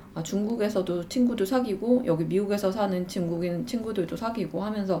때도 중국에서도 친구도 사귀고 여기 미국에서 사는 중국인 친구들도 사귀고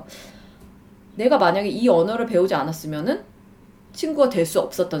하면서 내가 만약에 이 언어를 배우지 않았으면은 친구가 될 수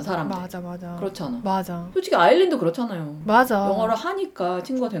없었던 사람들. 맞아. 그렇잖아. 맞아. 솔직히 아일린도 그렇잖아요. 맞아. 영어를 하니까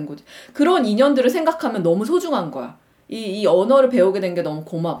친구가 된 거지. 그런 인연들을 생각하면 너무 소중한 거야. 이 언어를 배우게 된 게 너무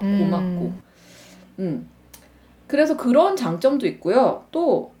고맙고. 그래서 그런 장점도 있고요.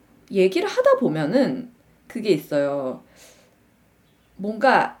 또 얘기를 하다 보면은 그게 있어요.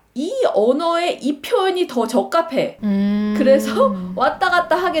 뭔가 이 언어에 이 표현이 더 적합해. 그래서 왔다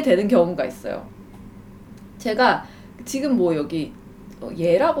갔다 하게 되는 경우가 있어요. 제가 지금 뭐 여기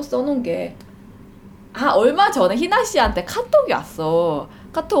얘라고 써놓은 게 얼마 전에 희나 씨한테 카톡이 왔어.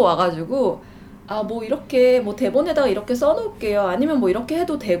 카톡 와가지고 뭐 이렇게 뭐 대본에다가 이렇게 써놓을게요. 아니면 뭐 이렇게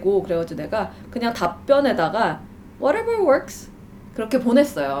해도 되고 그래가지고 내가 그냥 답변에다가 whatever works 그렇게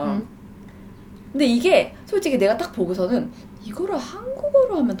보냈어요. 근데 이게 솔직히 내가 딱 보고서는 이거를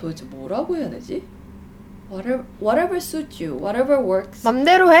한국어로 하면 도대체 뭐라고 해야 되지? whatever suits you, whatever works.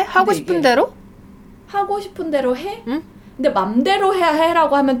 맘대로 해? 하고 싶은 대로? 하고 싶은 대로 해? 응? 근데 맘대로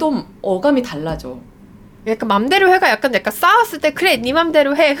해라고 하면 좀 어감이 달라져. 약간 맘대로 해가 약간 싸웠을 때 그래 네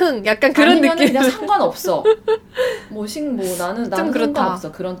맘대로 해 흥 약간 그런 아니면 느낌. 그냥 상관없어. 나는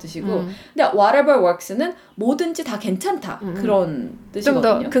상관없어 그런 뜻이고. 근데 whatever works는 뭐든지 다 괜찮다 그런 뜻이거든요.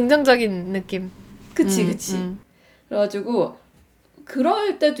 좀 더 긍정적인 느낌. 그치. 그래가지고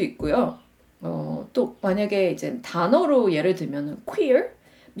그럴 때도 있고요. 또 만약에 이제 단어로 예를 들면은 queer,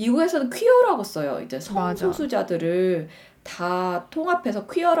 미국에서는 queer라고 써요. 이제 성소수자들을 다 통합해서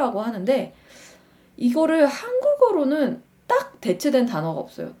queer라고 하는데 이거를 한국어로는 딱 대체된 단어가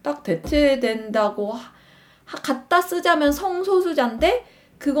없어요. 딱 대체된다고 갖다 쓰자면 성소수자인데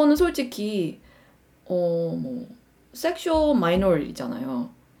그거는 솔직히 뭐 섹슈얼 마이너리티잖아요.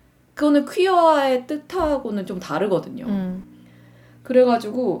 그거는 퀴어의 뜻하고는 좀 다르거든요.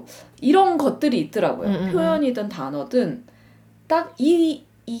 그래가지고 이런 것들이 있더라고요. 표현이든 단어든 딱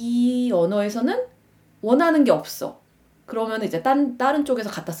이 언어에서는 원하는 게 없어. 그러면 이제 다른 쪽에서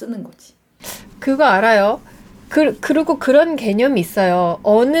갖다 쓰는 거지. 그거 알아요? 그리고 그런 개념이 있어요.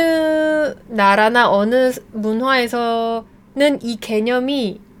 어느 나라나 어느 문화에서는 이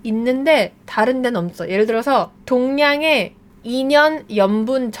개념이 있는데 다른 데는 없어. 예를 들어서 동양의 인연,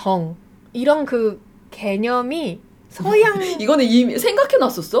 연분, 정 이런 그 개념이 서양 이거는 이미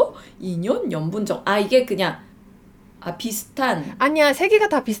생각해놨었어? 인연, 연분, 정. 이게 그냥 비슷한. 아니야, 세 개가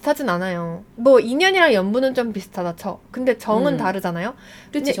다 비슷하진 않아요. 뭐 인연이랑 연분은 좀 비슷하다 쳐. 근데 정은 다르잖아요.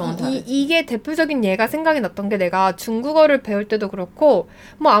 그치, 정은 다르지. 이게 대표적인 예가 생각이 났던 게 내가 중국어를 배울 때도 그렇고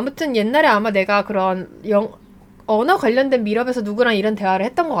뭐 아무튼 옛날에 아마 내가 그런 언어 관련된 미럽에서 누구랑 이런 대화를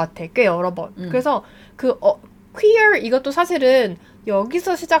했던 것 같아. 꽤 여러 번. 그래서 queer 이것도 사실은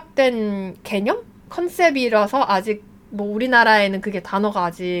여기서 시작된 개념? 컨셉이라서 아직 뭐 우리나라에는 그게 단어가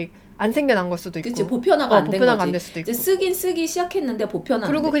아직 안 생겨난 걸 수도 있고. 그치, 보편화가 안 된 거지. 안 될 수도 있고. 이제 쓰기 시작했는데 보편화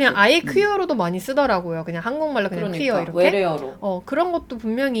안 그리고 됐지. 그냥 아예 퀴어로도 많이 쓰더라고요. 그냥 한국말로 그냥 그러니까, 퀴어 이렇게. 외래어로. 그런 것도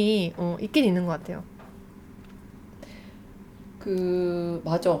분명히 있긴 있는 것 같아요.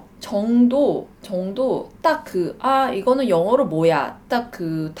 맞아. 정도 딱 이거는 영어로 뭐야. 딱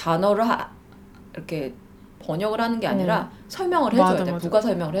그 단어를 이렇게 번역을 하는 게 아니라 설명을 해줘야 돼. 부가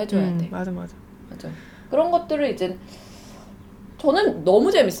설명을 해줘야 돼. 맞아. 그런 것들을 이제 저는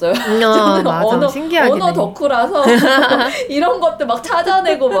너무 재밌어요. 맞아. 신기하긴 해. 언어 덕후라서 이런 것들 막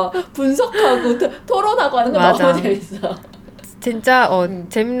찾아내고 막 분석하고 토론하고 하는 거 너무 재밌어. 진짜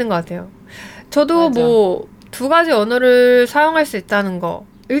재밌는 것 같아요. 저도 맞아. 뭐 2가지 언어를 사용할 수 있다는 거.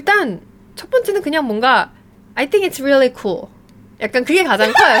 일단 첫 번째는 그냥 뭔가 I think it's really cool. 약간 그게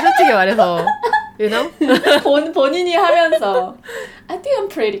가장 커요. 솔직히 말해서. You know? 본인이 하면서 I think I'm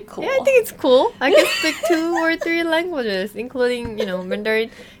pretty cool. Yeah, I think it's cool. I can speak 2 or 3 languages, including,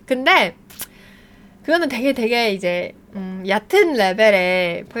 Mandarin. 근데 그거는 되게 이제 얕은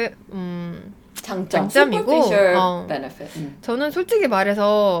레벨의 장점이고 benefit. 저는 솔직히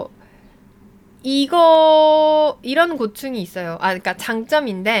말해서 이런 고충이 있어요. 그러니까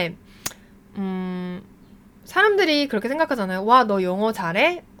장점인데 사람들이 그렇게 생각하잖아요. 와, 너 영어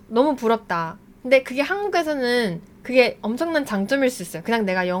잘해? 너무 부럽다. 근데 그게 한국에서는 그게 엄청난 장점일 수 있어요. 그냥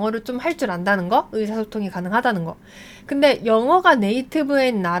내가 영어를 좀 할 줄 안다는 거, 의사소통이 가능하다는 거. 근데 영어가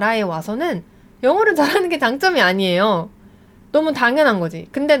네이티브인 나라에 와서는 영어를 잘하는 게 장점이 아니에요. 너무 당연한 거지.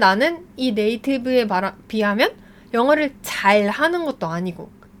 근데 나는 이 네이티브에 비하면 영어를 잘 하는 것도 아니고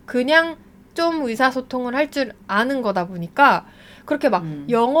그냥 좀 의사소통을 할 줄 아는 거다 보니까 그렇게 막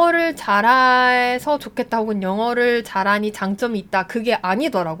영어를 잘해서 좋겠다 혹은 영어를 잘하니 장점이 있다 그게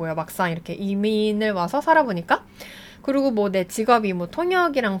아니더라고요. 막상 이렇게 이민을 와서 살아보니까. 그리고 뭐 내 직업이 뭐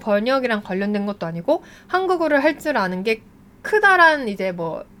통역이랑 번역이랑 관련된 것도 아니고 한국어를 할 줄 아는 게 크다란 이제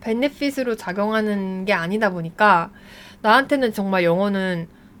뭐 베네핏으로 작용하는 게 아니다 보니까 나한테는 정말 영어는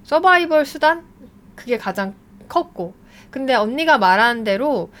서바이벌 수단? 그게 가장 컸고 근데 언니가 말하는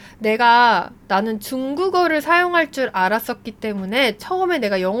대로 나는 중국어를 사용할 줄 알았었기 때문에 처음에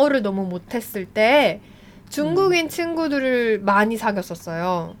내가 영어를 너무 못했을 때 중국인 친구들을 많이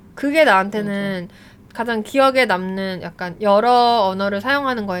사귀었었어요. 그게 나한테는 가장 기억에 남는 약간 여러 언어를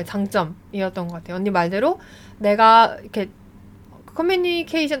사용하는 거의 장점이었던 것 같아요. 언니 말대로 내가 이렇게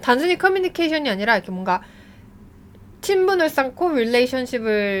커뮤니케이션, 단순히 커뮤니케이션이 아니라 이렇게 뭔가 친분을 쌓고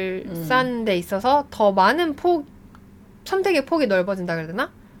릴레이션십을 쌓는 데 있어서 더 많은 선택의 폭이 넓어진다 그래야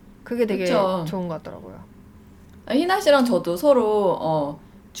되나? 그게 되게 그쵸. 좋은 것 같더라고요. 희나 씨랑 저도 서로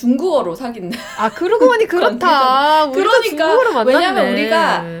중국어로 사귄. 그러고 보니 그렇다. 우리가 그러니까 중국어로 만났네. 왜냐면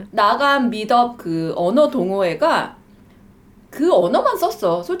우리가 나간 미덥 그 언어 동호회가 그 언어만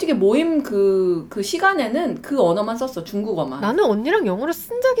썼어. 솔직히 모임 그 시간에는 그 언어만 썼어. 중국어만. 나는 언니랑 영어를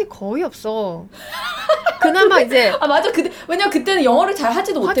쓴 적이 거의 없어. 그나마 이제 맞아. 왜냐면 그때는 영어를 잘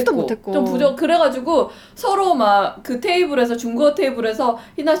하지도 못했고. 좀 부족. 그래가지고 서로 막 그 테이블에서 중국어 테이블에서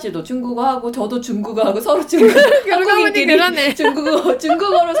희나 씨도 중국어 하고 저도 중국어 하고 서로 중국어. 한국인끼리 그러네.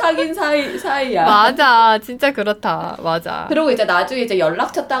 중국어로 사귄 사이야. 맞아. 진짜 그렇다. 맞아. 그리고 이제 나중에 이제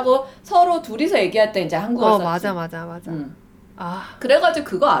연락처 따고 서로 둘이서 얘기할 때 이제 한국어 썼지. 맞아. 그래가지고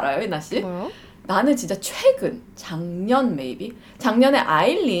그거 알아요, 희나 씨? 뭐요? 나는 진짜 작년 maybe? 작년에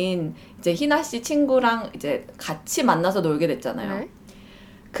아일린 이제 희나 씨 친구랑 이제 같이 만나서 놀게 됐잖아요. 네?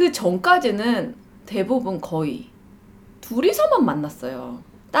 그 전까지는 대부분 거의 둘이서만 만났어요.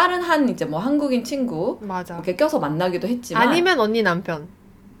 다른 이제 뭐 한국인 친구 맞아. 이렇게 껴서 만나기도 했지만 아니면 언니 남편.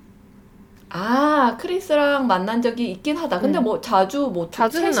 크리스랑 만난 적이 있긴 하다. 근데 뭐 자주는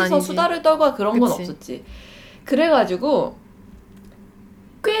셋이서 아니지. 수다를 떨고 그런 건 그치. 없었지. 그래가지고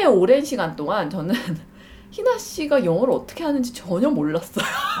꽤 오랜 시간 동안 저는 희나 씨가 영어를 어떻게 하는지 전혀 몰랐어요.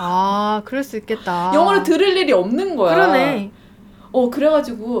 그럴 수 있겠다. 영어를 들을 일이 없는 거야. 그러네.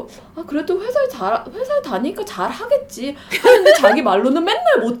 그래가지고 그래도 회사에 다니니까 잘 하겠지 하는데 자기 말로는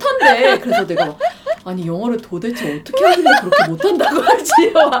맨날 못한대. 그래서 내가 막, 아니 영어를 도대체 어떻게 하길래 그렇게 못한다고 하지?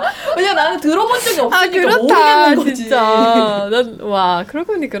 왜냐면 나는 들어본 적이 없으니까 그렇다, 모르겠는 거지. 진짜.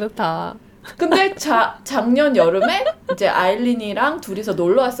 그러고 보니 그렇다. 근데 작년 여름에 이제 아일린이랑 둘이서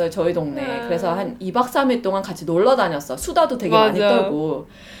놀러 왔어요, 저희 동네에. 그래서 한 2박 3일 동안 같이 놀러 다녔어. 수다도 되게 많이 떨고.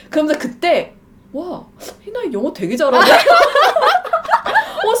 그러면서 그때 와, 희나 영어 되게 잘하네.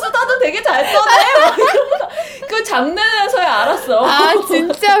 수다도 되게 잘 떠네. 그 장난에서야 알았어.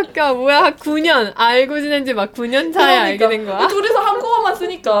 진짜 웃겨. 뭐야, 9년. 알고 지낸 지 막 9년 차에 알게 된 거야? 둘이서 한국어만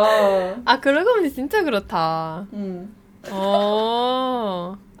쓰니까. 그러고 보니 진짜 그렇다.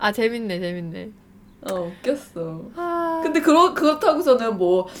 재밌네. 웃겼어. 근데 그렇다고서는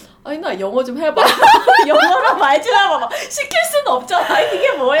뭐, 나 영어 좀 해봐. 영어로 말 좀 해봐. 시킬 수는 없잖아.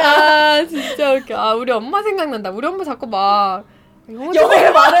 이게 뭐야. 진짜 웃겨. 우리 엄마 생각난다. 우리 엄마 자꾸 막,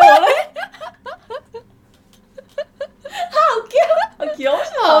 영어를 말해. 웃겨.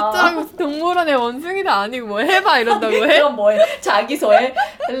 귀여우시다. 어쩌라고 동물원의 원숭이도 아니고 뭐 해봐 이런다고 해? 그럼 뭐해? 자기소에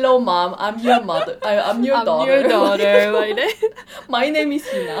Hello mom, I'm your mother. I'm your daughter. I'm your daughter. 막 이래? My name is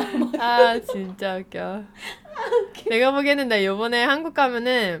Hina. 진짜 웃겨. 내가 보기에는 나 요번에 한국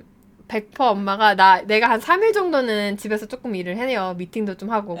가면은 100% 엄마가 내가 한 3일 정도는 집에서 조금 일을 해내요. 미팅도 좀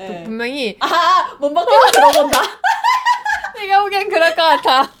하고. 네. 분명히 못 바뀌어서 들어본다. 내가 보기엔 그럴 것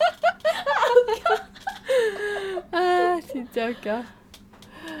같아. 진짜 웃겨.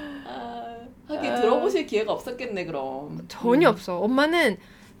 하긴 들어보실 기회가 없었겠네 그럼. 전혀 없어. 엄마는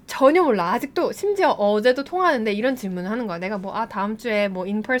전혀 몰라. 아직도 심지어 어제도 통화하는데 이런 질문을 하는 거야. 내가 다음 주에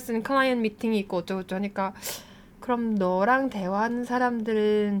in-person 클라이언트 미팅이 있고 어쩌고저쩌고 하니까 그럼 너랑 대화하는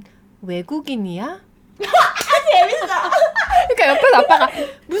사람들은 외국인이야? 재밌어. 그러니까 옆에서 아빠가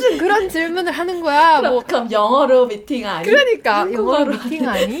무슨 그런 질문을 하는 거야. 그럼 영어로 미팅 아니? 그러니까 영어로 미팅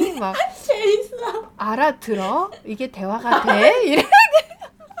아니? 막 재밌어. 알아들어? 이게 대화가 돼? 이래.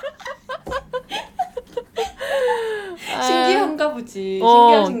 신기한가 보지.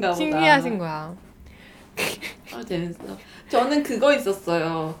 신기하신가 보다. 신기하신 거야. 재밌어. 저는 그거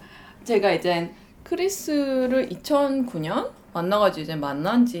있었어요. 제가 이제 크리스를 2009년 만나가지고 이제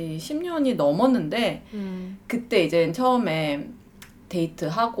만난 지 10년이 넘었는데 그때 이제 처음에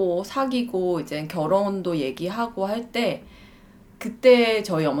데이트하고 사귀고 이제 결혼도 얘기하고 할 때 그때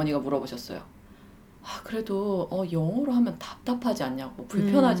저희 어머니가 물어보셨어요. 그래도 영어로 하면 답답하지 않냐고,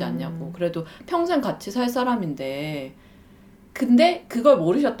 불편하지 않냐고. 그래도 평생 같이 살 사람인데. 근데 그걸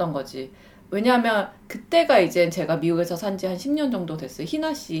모르셨던 거지. 왜냐하면 그때가 이제 제가 미국에서 산 지 한 10년 정도 됐어요.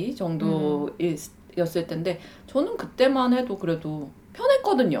 희나 씨 정도였을 텐데 저는 그때만 해도 그래도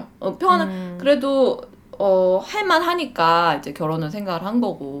편했거든요. 그래도 할만 하니까 이제 결혼을 생각을 한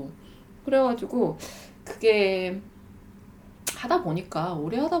거고. 그래가지고 그게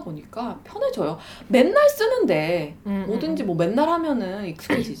오래 하다 보니까 편해져요. 맨날 쓰는데 뭐든지 맨날 하면은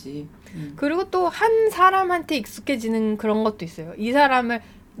익숙해지지. 그리고 또 한 사람한테 익숙해지는 그런 것도 있어요. 이 사람을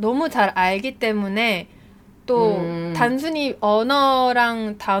너무 잘 알기 때문에 또 단순히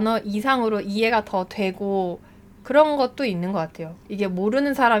언어랑 단어 이상으로 이해가 더 되고 그런 것도 있는 것 같아요. 이게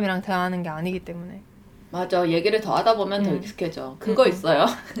모르는 사람이랑 대화하는 게 아니기 때문에. 맞아. 얘기를 더 하다 보면 더 익숙해져. 그거 있어요.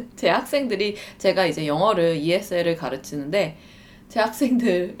 제 학생들이, 제가 이제 영어를 ESL을 가르치는데 제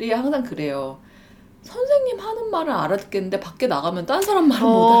학생들이 항상 그래요. 선생님 하는 말을 알아듣겠는데 밖에 나가면 딴 사람 말을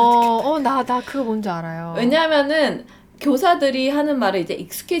못 알아듣겠다. 나 그거 뭔지 알아요. 왜냐하면은 교사들이 하는 말을 이제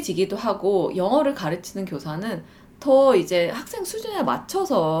익숙해지기도 하고 영어를 가르치는 교사는 더 이제 학생 수준에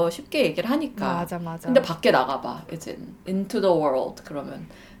맞춰서 쉽게 얘기를 하니까. 맞아. 근데 밖에 나가봐. 이제 into the world 그러면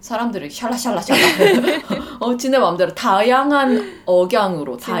사람들이 샬라샬라 지네 마음대로 다양한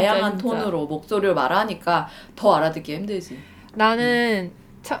억양으로 다양한 톤으로 목소리를 말하니까 더 알아듣기 힘들지. 나는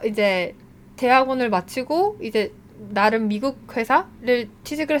이제 대학원을 마치고 이제 나름 미국 회사를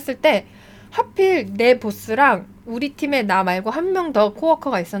취직을 했을 때 하필 내 보스랑 우리 팀에 나 말고 한 명 더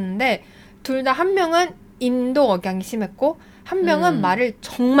코워커가 있었는데 둘 다 한 명은 인도 억양이 심했고 한 명은 말을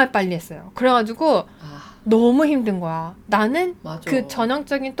정말 빨리 했어요. 그래가지고 너무 힘든 거야. 나는 맞아. 그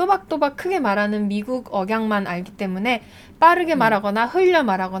전형적인 또박또박 크게 말하는 미국 억양만 알기 때문에 빠르게 말하거나 흘려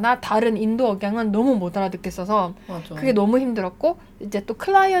말하거나 다른 인도 억양은 너무 못 알아듣겠어서 맞아. 그게 너무 힘들었고 이제 또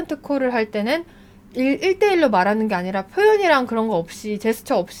클라이언트 콜을 할 때는 1대1로 말하는 게 아니라 표현이랑 그런 거 없이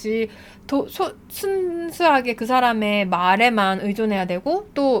제스처 없이 순수하게 그 사람의 말에만 의존해야 되고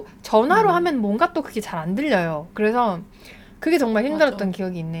또 전화로 하면 뭔가 또 그게 잘 안 들려요. 그래서 그게 정말 힘들었던 맞아.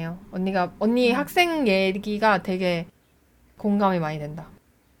 기억이 있네요. 언니 학생 얘기가 되게 공감이 많이 된다.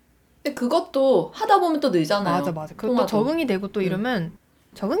 근데 그것도 하다 보면 또 늘잖아요. 맞아. 그것도 적응이 되고 또 이러면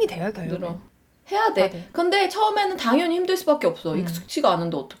적응이 돼요, 결국에. 늘어. 해야 돼. 근데 처음에는 당연히 힘들 수밖에 없어. 익숙치가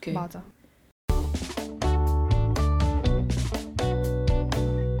않은데 어떡해. 맞아.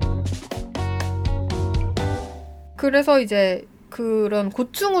 그래서 이제 그런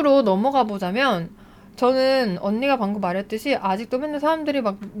고충으로 넘어가 보자면 저는 언니가 방금 말했듯이 아직도 맨날 사람들이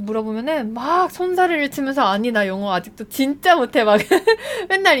막 물어보면은 막 손사래를 치면서 아니 나 영어 아직도 진짜 못해 막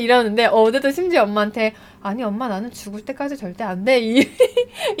맨날 이러는데 어제도 심지어 엄마한테 아니 엄마 나는 죽을 때까지 절대 안 돼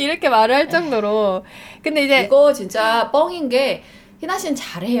이렇게 말을 할 정도로 근데 이제 이거 진짜 뻥인 게 희나 씨는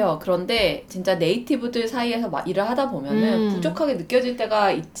잘해요. 그런데 진짜 네이티브들 사이에서 막 일을 하다 보면은 부족하게 느껴질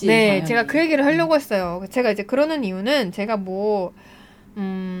때가 있지. 네, 당연히. 제가 그 얘기를 하려고 했어요. 제가 이제 그러는 이유는 제가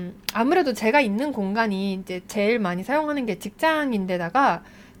아무래도 제가 있는 공간이 이제 제일 많이 사용하는 게 직장인데다가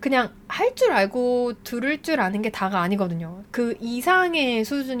그냥 할 줄 알고 들을 줄 아는 게 다가 아니거든요. 그 이상의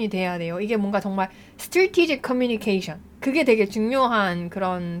수준이 돼야 돼요. 이게 뭔가 정말 strategic communication. 그게 되게 중요한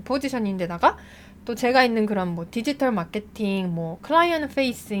그런 포지션인데다가 또 제가 있는 그런 뭐 디지털 마케팅, 뭐 클라이언트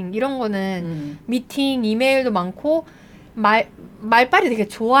페이싱 이런 거는 미팅, 이메일도 많고 말빨이 되게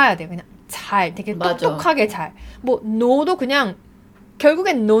좋아야 돼. 그냥 되게 똑똑하게 잘. 뭐 no도 그냥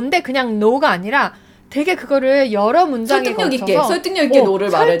결국엔 no인데 그냥 no가 아니라 되게 그거를 여러 문장에 걸쳐서 설득력 있게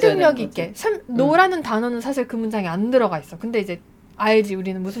no를 말해줘야 되는 설득력 있게. no라는 단어는 사실 그 문장에 안 들어가 있어. 근데 이제 알지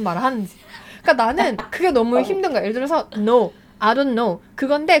우리는 무슨 말을 하는지. 그러니까 나는 그게 너무 힘든 거야. 예를 들어서 no, I don't know.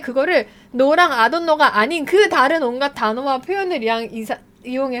 그건데 그거를 no랑 I don't know가 아닌 그 다른 온갖 단어와 표현을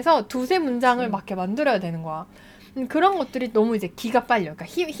이용해서 두세 문장을 막 이렇게 만들어야 되는 거야. 그런 것들이 너무 이제 기가 빨려. 그러니까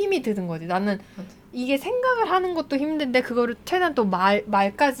힘이 드는 거지. 나는 이게 생각을 하는 것도 힘든데 그거를 최대한 또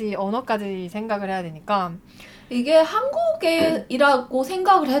말까지 언어까지 생각을 해야 되니까 이게 한국이라고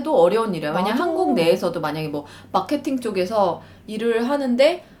생각을 해도 어려운 일이야. 왜냐면 한국 내에서도 만약에 뭐 마케팅 쪽에서 일을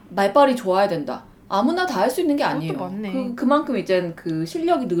하는데 말빨이 좋아야 된다. 아무나 다 할 수 있는 게 아니에요. 그만큼 이제 그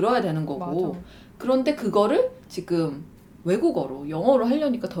실력이 늘어야 되는 거고. 맞아. 그런데 그거를 지금 외국어로 영어로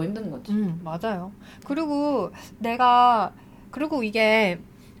하려니까 더 힘든 거지. 맞아요. 그리고 이게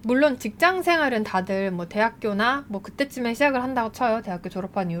물론 직장 생활은 다들 뭐 대학교나 뭐 그때쯤에 시작을 한다고 쳐요. 대학교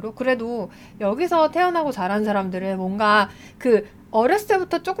졸업한 이후로. 그래도 여기서 태어나고 자란 사람들은 뭔가 그 어렸을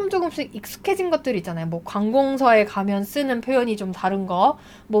때부터 조금씩 익숙해진 것들이 있잖아요. 뭐 관공서에 가면 쓰는 표현이 좀 다른 거,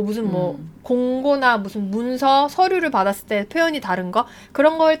 뭐 무슨 뭐 공고나 무슨 문서, 서류를 받았을 때 표현이 다른 거,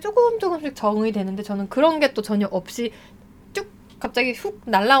 그런 걸 조금씩 적응이 되는데 저는 그런 게 또 전혀 없이 쭉 갑자기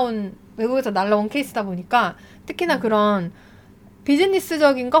외국에서 날라온 케이스다 보니까 특히나 그런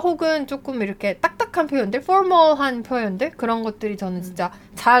비즈니스적인 거 혹은 조금 이렇게 딱딱한 표현들, 포멀한 표현들 그런 것들이 저는 진짜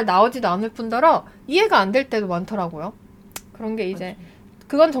잘 나오지도 않을 뿐더러 이해가 안 될 때도 많더라고요. 그런 게 이제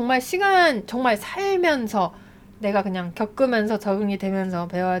그건 정말 정말 살면서 내가 그냥 겪으면서 적응이 되면서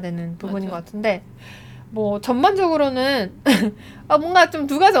배워야 되는 부분인 것 같은데 뭐 전반적으로는 뭔가 좀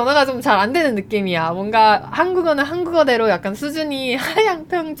두 가지 언어가 좀 잘 안 되는 느낌이야. 뭔가 한국어는 한국어대로 약간 수준이 하향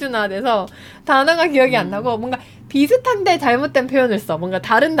평준화돼서 단어가 기억이 안 나고 뭔가 비슷한데 잘못된 표현을 써. 뭔가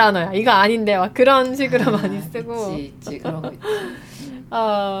다른 단어야. 이거 아닌데 막 그런 식으로 많이 쓰고. 있지. 그런 거 있지.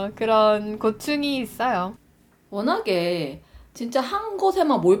 그런 고충이 있어요. 워낙에 진짜 한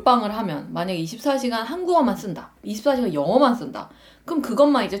곳에만 몰빵을 하면 만약에 24시간 한국어만 쓴다. 24시간 영어만 쓴다. 그럼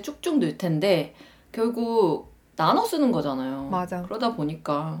그것만 이제 쭉쭉 늘 텐데 결국 나눠 쓰는 거잖아요. 맞아. 그러다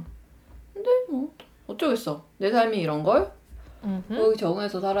보니까 근데 뭐 어쩌겠어. 내 삶이 이런 걸 거기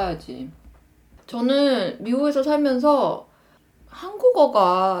적응해서 살아야지. 저는 미국에서 살면서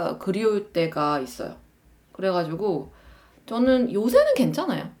한국어가 그리울 때가 있어요. 그래가지고 저는 요새는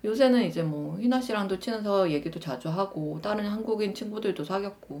괜찮아요. 요새는 이제 뭐 희나 씨랑도 친해서 얘기도 자주 하고 다른 한국인 친구들도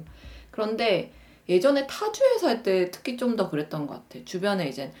사귀었고. 그런데 예전에 타주에 살 때 특히 좀 더 그랬던 것 같아. 주변에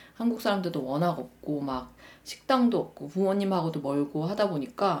이제 한국 사람들도 워낙 없고 막 식당도 없고 부모님하고도 멀고 하다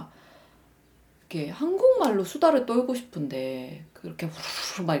보니까 이렇게 한국말로 수다를 떨고 싶은데 그렇게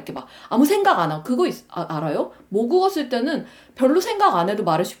후루룩 막 이렇게 막 아무 생각 안 하고 그거 알아요? 모국어 쓸 때는 별로 생각 안 해도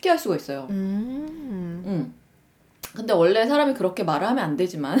말을 쉽게 할 수가 있어요. 근데 원래 사람이 그렇게 말을 하면 안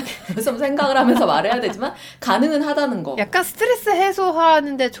되지만 좀 생각을 하면서 말해야 되지만 가능은 하다는 거. 약간 스트레스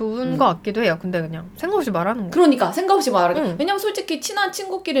해소하는데 좋은 것 같기도 해요. 근데 그냥 생각 없이 말하는 거. 그러니까 생각 없이 말하기. 왜냐면 솔직히 친한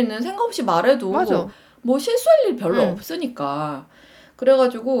친구끼리는 생각 없이 말해도 맞아. 뭐 실수할 일 별로 없으니까.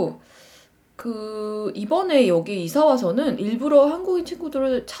 그래가지고 이번에 여기 이사 와서는 일부러 한국인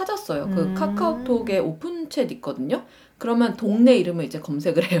친구들을 찾았어요. 그 카카오톡에 오픈챗 있거든요. 그러면 동네 이름을 이제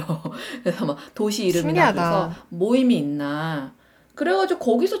검색을 해요. 그래서 막 도시 이름이나 그래서 모임이 있나. 그래가지고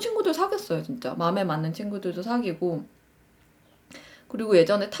거기서 친구들 사귀었어요, 진짜. 마음에 맞는 친구들도 사귀고. 그리고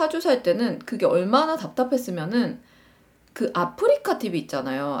예전에 타주 살 때는 그게 얼마나 답답했으면은 그 아프리카 TV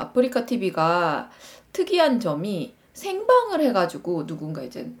있잖아요. 아프리카 TV가 특이한 점이 생방을 해가지고 누군가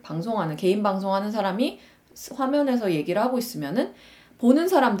이제 개인 방송하는 사람이 화면에서 얘기를 하고 있으면은 보는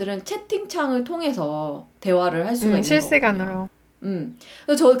사람들은 채팅창을 통해서 대화를 할 수가 있는 거거든요. 실시간으로.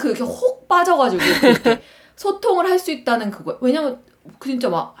 그래서 저 그렇게 혹 빠져가지고 그렇게 소통을 할 수 있다는 그거. 왜냐면 진짜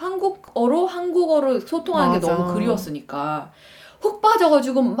막 한국어로 소통하는 게 너무 그리웠으니까 훅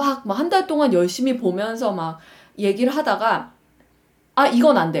빠져가지고 막 한 달 동안 열심히 보면서 막 얘기를 하다가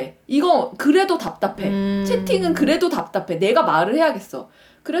이건 안 돼. 이거 그래도 답답해. 채팅은 그래도 답답해. 내가 말을 해야겠어.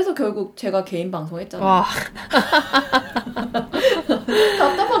 그래서 결국 제가 개인 방송 했잖아요. 와.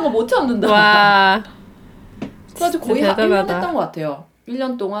 답답한 거 못 참는다. 와. 그래가지고 거의 1년 했던 것 같아요.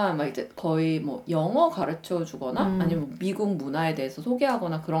 1년 동안 막 이제 거의 뭐 영어 가르쳐 주거나 아니면 미국 문화에 대해서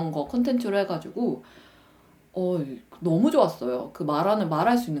소개하거나 그런 거 콘텐츠로 해가지고 너무 좋았어요. 그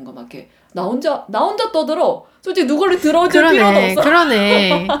말할 수 있는 거 막 이렇게 나 혼자 떠들어. 솔직히 누구를 들어줄 필요도 없어.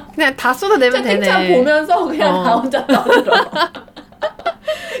 그러네. 그냥 다 쏟아내면 되네. 채팅창 보면서 그냥 나 혼자 떠들어.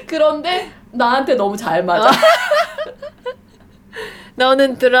 그런데 나한테 너무 잘 맞아.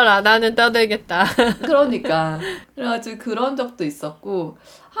 너는 들어라. 나는 떠들겠다. 그러니까. 그래가지고 그런 적도 있었고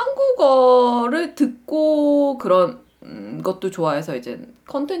한국어를 듣고 그런 것도 좋아해서 이제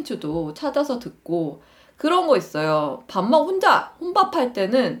컨텐츠도 찾아서 듣고 그런 거 있어요. 혼자 혼밥할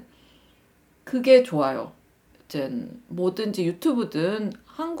때는 그게 좋아요. 이제 뭐든지 유튜브든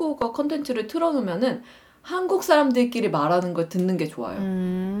한국어 컨텐츠를 틀어놓으면은 한국 사람들끼리 말하는 걸 듣는 게 좋아요.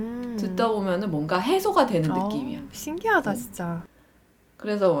 듣다 보면은 뭔가 해소가 되는 느낌이야. 신기하다 진짜.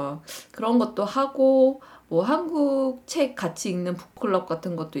 그래서 뭐 그런 것도 하고 뭐 한국 책 같이 읽는 북클럽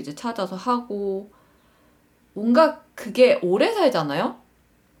같은 것도 이제 찾아서 하고 뭔가 그게 오래 살잖아요.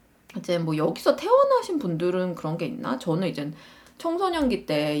 이제 뭐 여기서 태어나신 분들은 그런 게 있나? 저는 이제 청소년기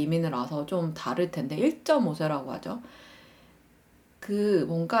때 이민을 와서 좀 다를 텐데 1.5세라고 하죠. 그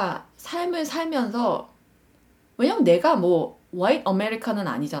뭔가 삶을 살면서 왜냐면 내가 뭐 white American은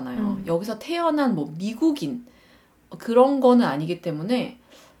아니잖아요. 여기서 태어난 뭐 미국인 그런 거는 아니기 때문에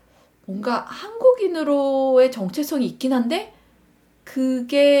뭔가 한국인으로의 정체성이 있긴 한데 그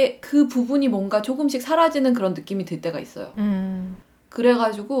부분이 뭔가 조금씩 사라지는 그런 느낌이 들 때가 있어요.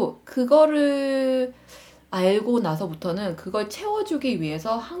 그래가지고 그거를 알고 나서부터는 그걸 채워주기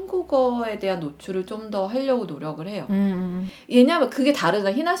위해서 한국어에 대한 노출을 좀 더 하려고 노력을 해요. 왜냐면 그게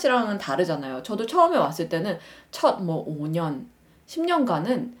다르잖아요. 희나 씨랑은 다르잖아요. 저도 처음에 왔을 때는 첫 5년,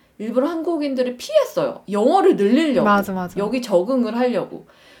 10년간은 일부러 한국인들을 피했어요. 영어를 늘리려고. 맞아. 여기 적응을 하려고.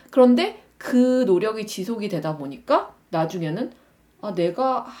 그런데 그 노력이 지속이 되다 보니까 나중에는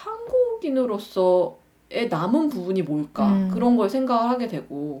내가 한국인으로서의 남은 부분이 뭘까? 그런 걸 생각을 하게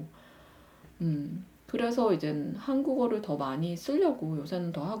되고 그래서 이제 한국어를 더 많이 쓰려고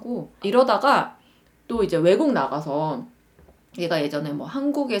요새는 더 하고 이러다가 또 이제 외국 나가서 얘가 예전에 뭐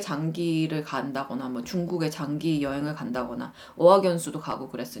한국에 장기를 간다거나 뭐 중국에 장기 여행을 간다거나 어학연수도 가고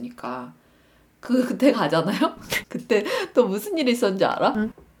그랬으니까 그때 가잖아요? 그때 또 무슨 일이 있었는지 알아?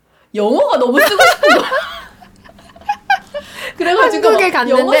 영어가 너무 쓰고 싶은 거야. 그래가지고 한국에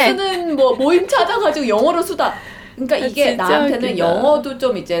갔는데 영어 쓰는 뭐 모임 찾아가지고 영어로 수다. 그러니까 이게 나한테는 웃기다. 영어도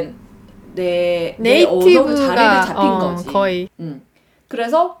좀 이제 내 언어로 자리를 잡힌 거지. 거의.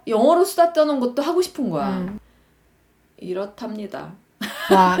 그래서 영어로 수다 떠는 것도 하고 싶은 거야. 이렇답니다.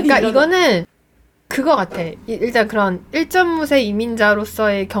 와, 그러니까 이거는 그거 같아. 일단 그런 1.5세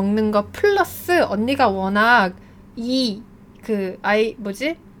이민자로서의 겪는 거 플러스 언니가 워낙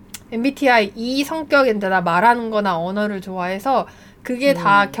MBTI E 성격인데다 말하는 거나 언어를 좋아해서 그게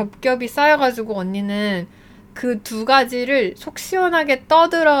다 겹겹이 쌓여가지고 언니는 그 두 가지를 속 시원하게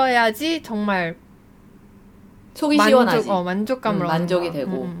떠들어야지 정말 속이 시원하지. 만족감을 만족이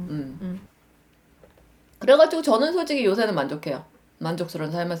되고. 그래가지고 저는 솔직히 요새는 만족해요.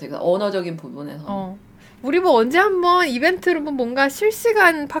 만족스러운 삶을 살고 언어적인 부분에서. 우리 뭐 언제 한번 이벤트로 뭔가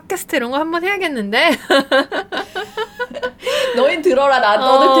실시간 팟캐스트 이런 거 한번 해야겠는데? 너희 들어라, 나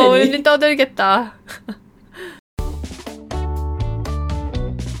떠들 테니. 우리 떠들겠다.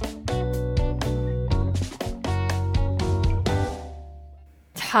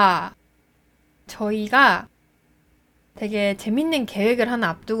 자, 저희가 되게 재밌는 계획을 하나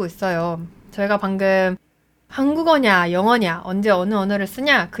앞두고 있어요. 저희가 방금 한국어냐, 영어냐, 언제 어느 언어를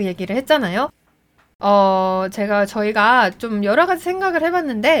쓰냐 그 얘기를 했잖아요. 저희가 좀 여러 가지 생각을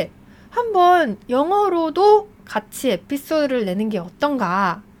해봤는데 한번 영어로도 같이 에피소드를 내는 게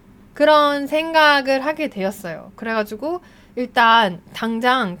어떤가 그런 생각을 하게 되었어요. 그래가지고 일단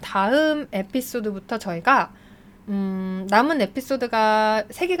당장 다음 에피소드부터 저희가 남은 에피소드가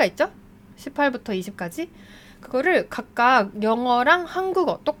 3개가 있죠? 18부터 20까지. 그거를 각각 영어랑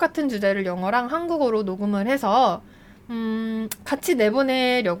한국어, 똑같은 주제를 영어랑 한국어로 녹음을 해서 같이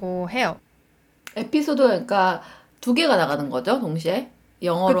내보내려고 해요. 에피소드 그러니까 2개가 나가는 거죠, 동시에?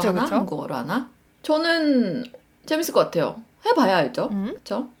 영어로 그쵸, 하나, 그쵸? 한국어로 하나? 저는 재밌을 것 같아요. 해봐야 알죠?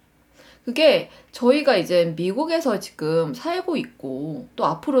 그쵸? 그게 저희가 이제 미국에서 지금 살고 있고 또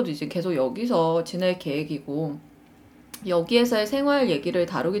앞으로도 이제 계속 여기서 지낼 계획이고 여기에서의 생활 얘기를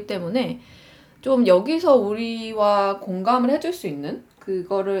다루기 때문에 좀 여기서 우리와 공감을 해줄 수 있는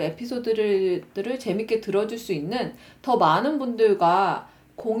그거를 에피소드들을 재밌게 들어줄 수 있는 더 많은 분들과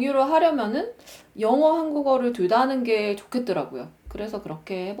공유를 하려면은 영어, 한국어를 둘 다 하는 게 좋겠더라고요. 그래서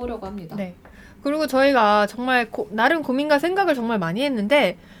그렇게 해보려고 합니다. 네. 그리고 저희가 정말 나름 고민과 생각을 정말 많이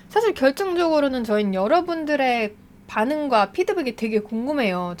했는데 사실 결정적으로는 저희는 여러분들의 반응과 피드백이 되게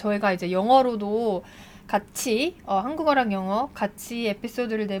궁금해요. 저희가 이제 영어로도 같이 한국어랑 영어 같이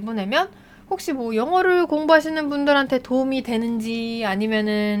에피소드를 내보내면 혹시 뭐 영어를 공부하시는 분들한테 도움이 되는지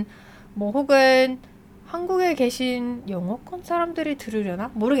아니면은 뭐 혹은 한국에 계신 영어권 사람들이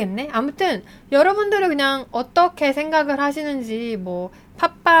들으려나? 모르겠네. 아무튼 여러분들은 그냥 어떻게 생각을 하시는지 뭐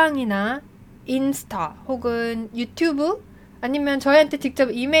팟빵이나 인스타 혹은 유튜브 아니면 저희한테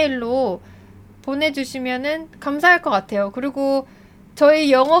직접 이메일로 보내주시면은 감사할 것 같아요. 그리고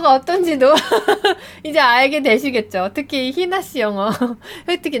저희 영어가 어떤지도 이제 알게 되시겠죠. 특히 희나 씨 영어,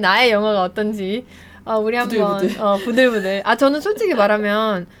 특히 나의 영어가 어떤지 우리 한번 부들부들. 저는 솔직히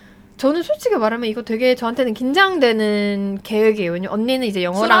말하면 이거 되게 저한테는 긴장되는 계획이에요. 왜냐면 언니는 이제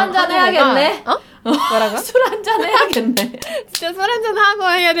영어랑 술 한잔 해야겠네. 뭐라고? 술 한잔 해야겠네. 진짜 술 한잔 하고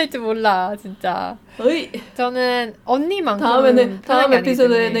해야 될지 몰라, 진짜. 어이. 저는 언니만큼 다음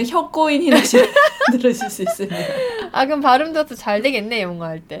에피소드에는 혀꼬인 희나 씨 들으실 수 있습니다. 그럼 발음도 또 잘 되겠네, 영어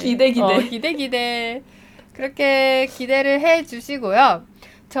할 때. 기대. 기대. 그렇게 기대를 해 주시고요.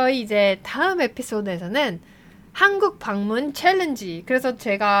 저희 이제 다음 에피소드에서는 한국 방문 챌린지. 그래서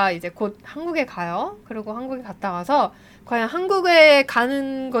제가 이제 곧 한국에 가요. 그리고 한국에 갔다 와서 과연 한국에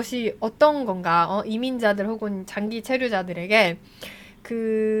가는 것이 어떤 건가? 이민자들 혹은 장기 체류자들에게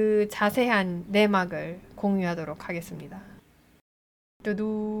그 자세한 내막을 공유하도록 하겠습니다.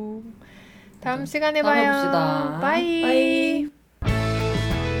 두두. 다음 시간에 봐요. 봅시다. 바이.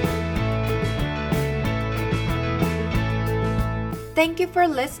 Thank you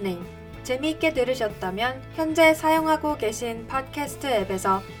for listening. 재미있게 들으셨다면 현재 사용하고 계신 팟캐스트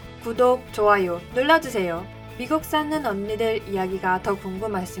앱에서 구독, 좋아요 눌러주세요. 미국 사는 언니들 이야기가 더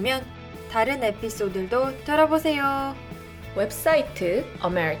궁금하시면 다른 에피소드도 들어보세요. 웹사이트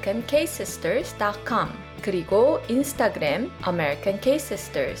americancasesisters.com 그리고 인스타그램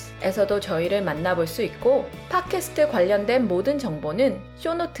americancasesisters 에서도 저희를 만나볼 수 있고 팟캐스트 관련된 모든 정보는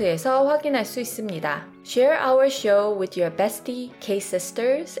쇼노트에서 확인할 수 있습니다. Share our show with your bestie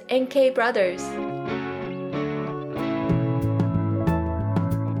K-sisters and K-brothers.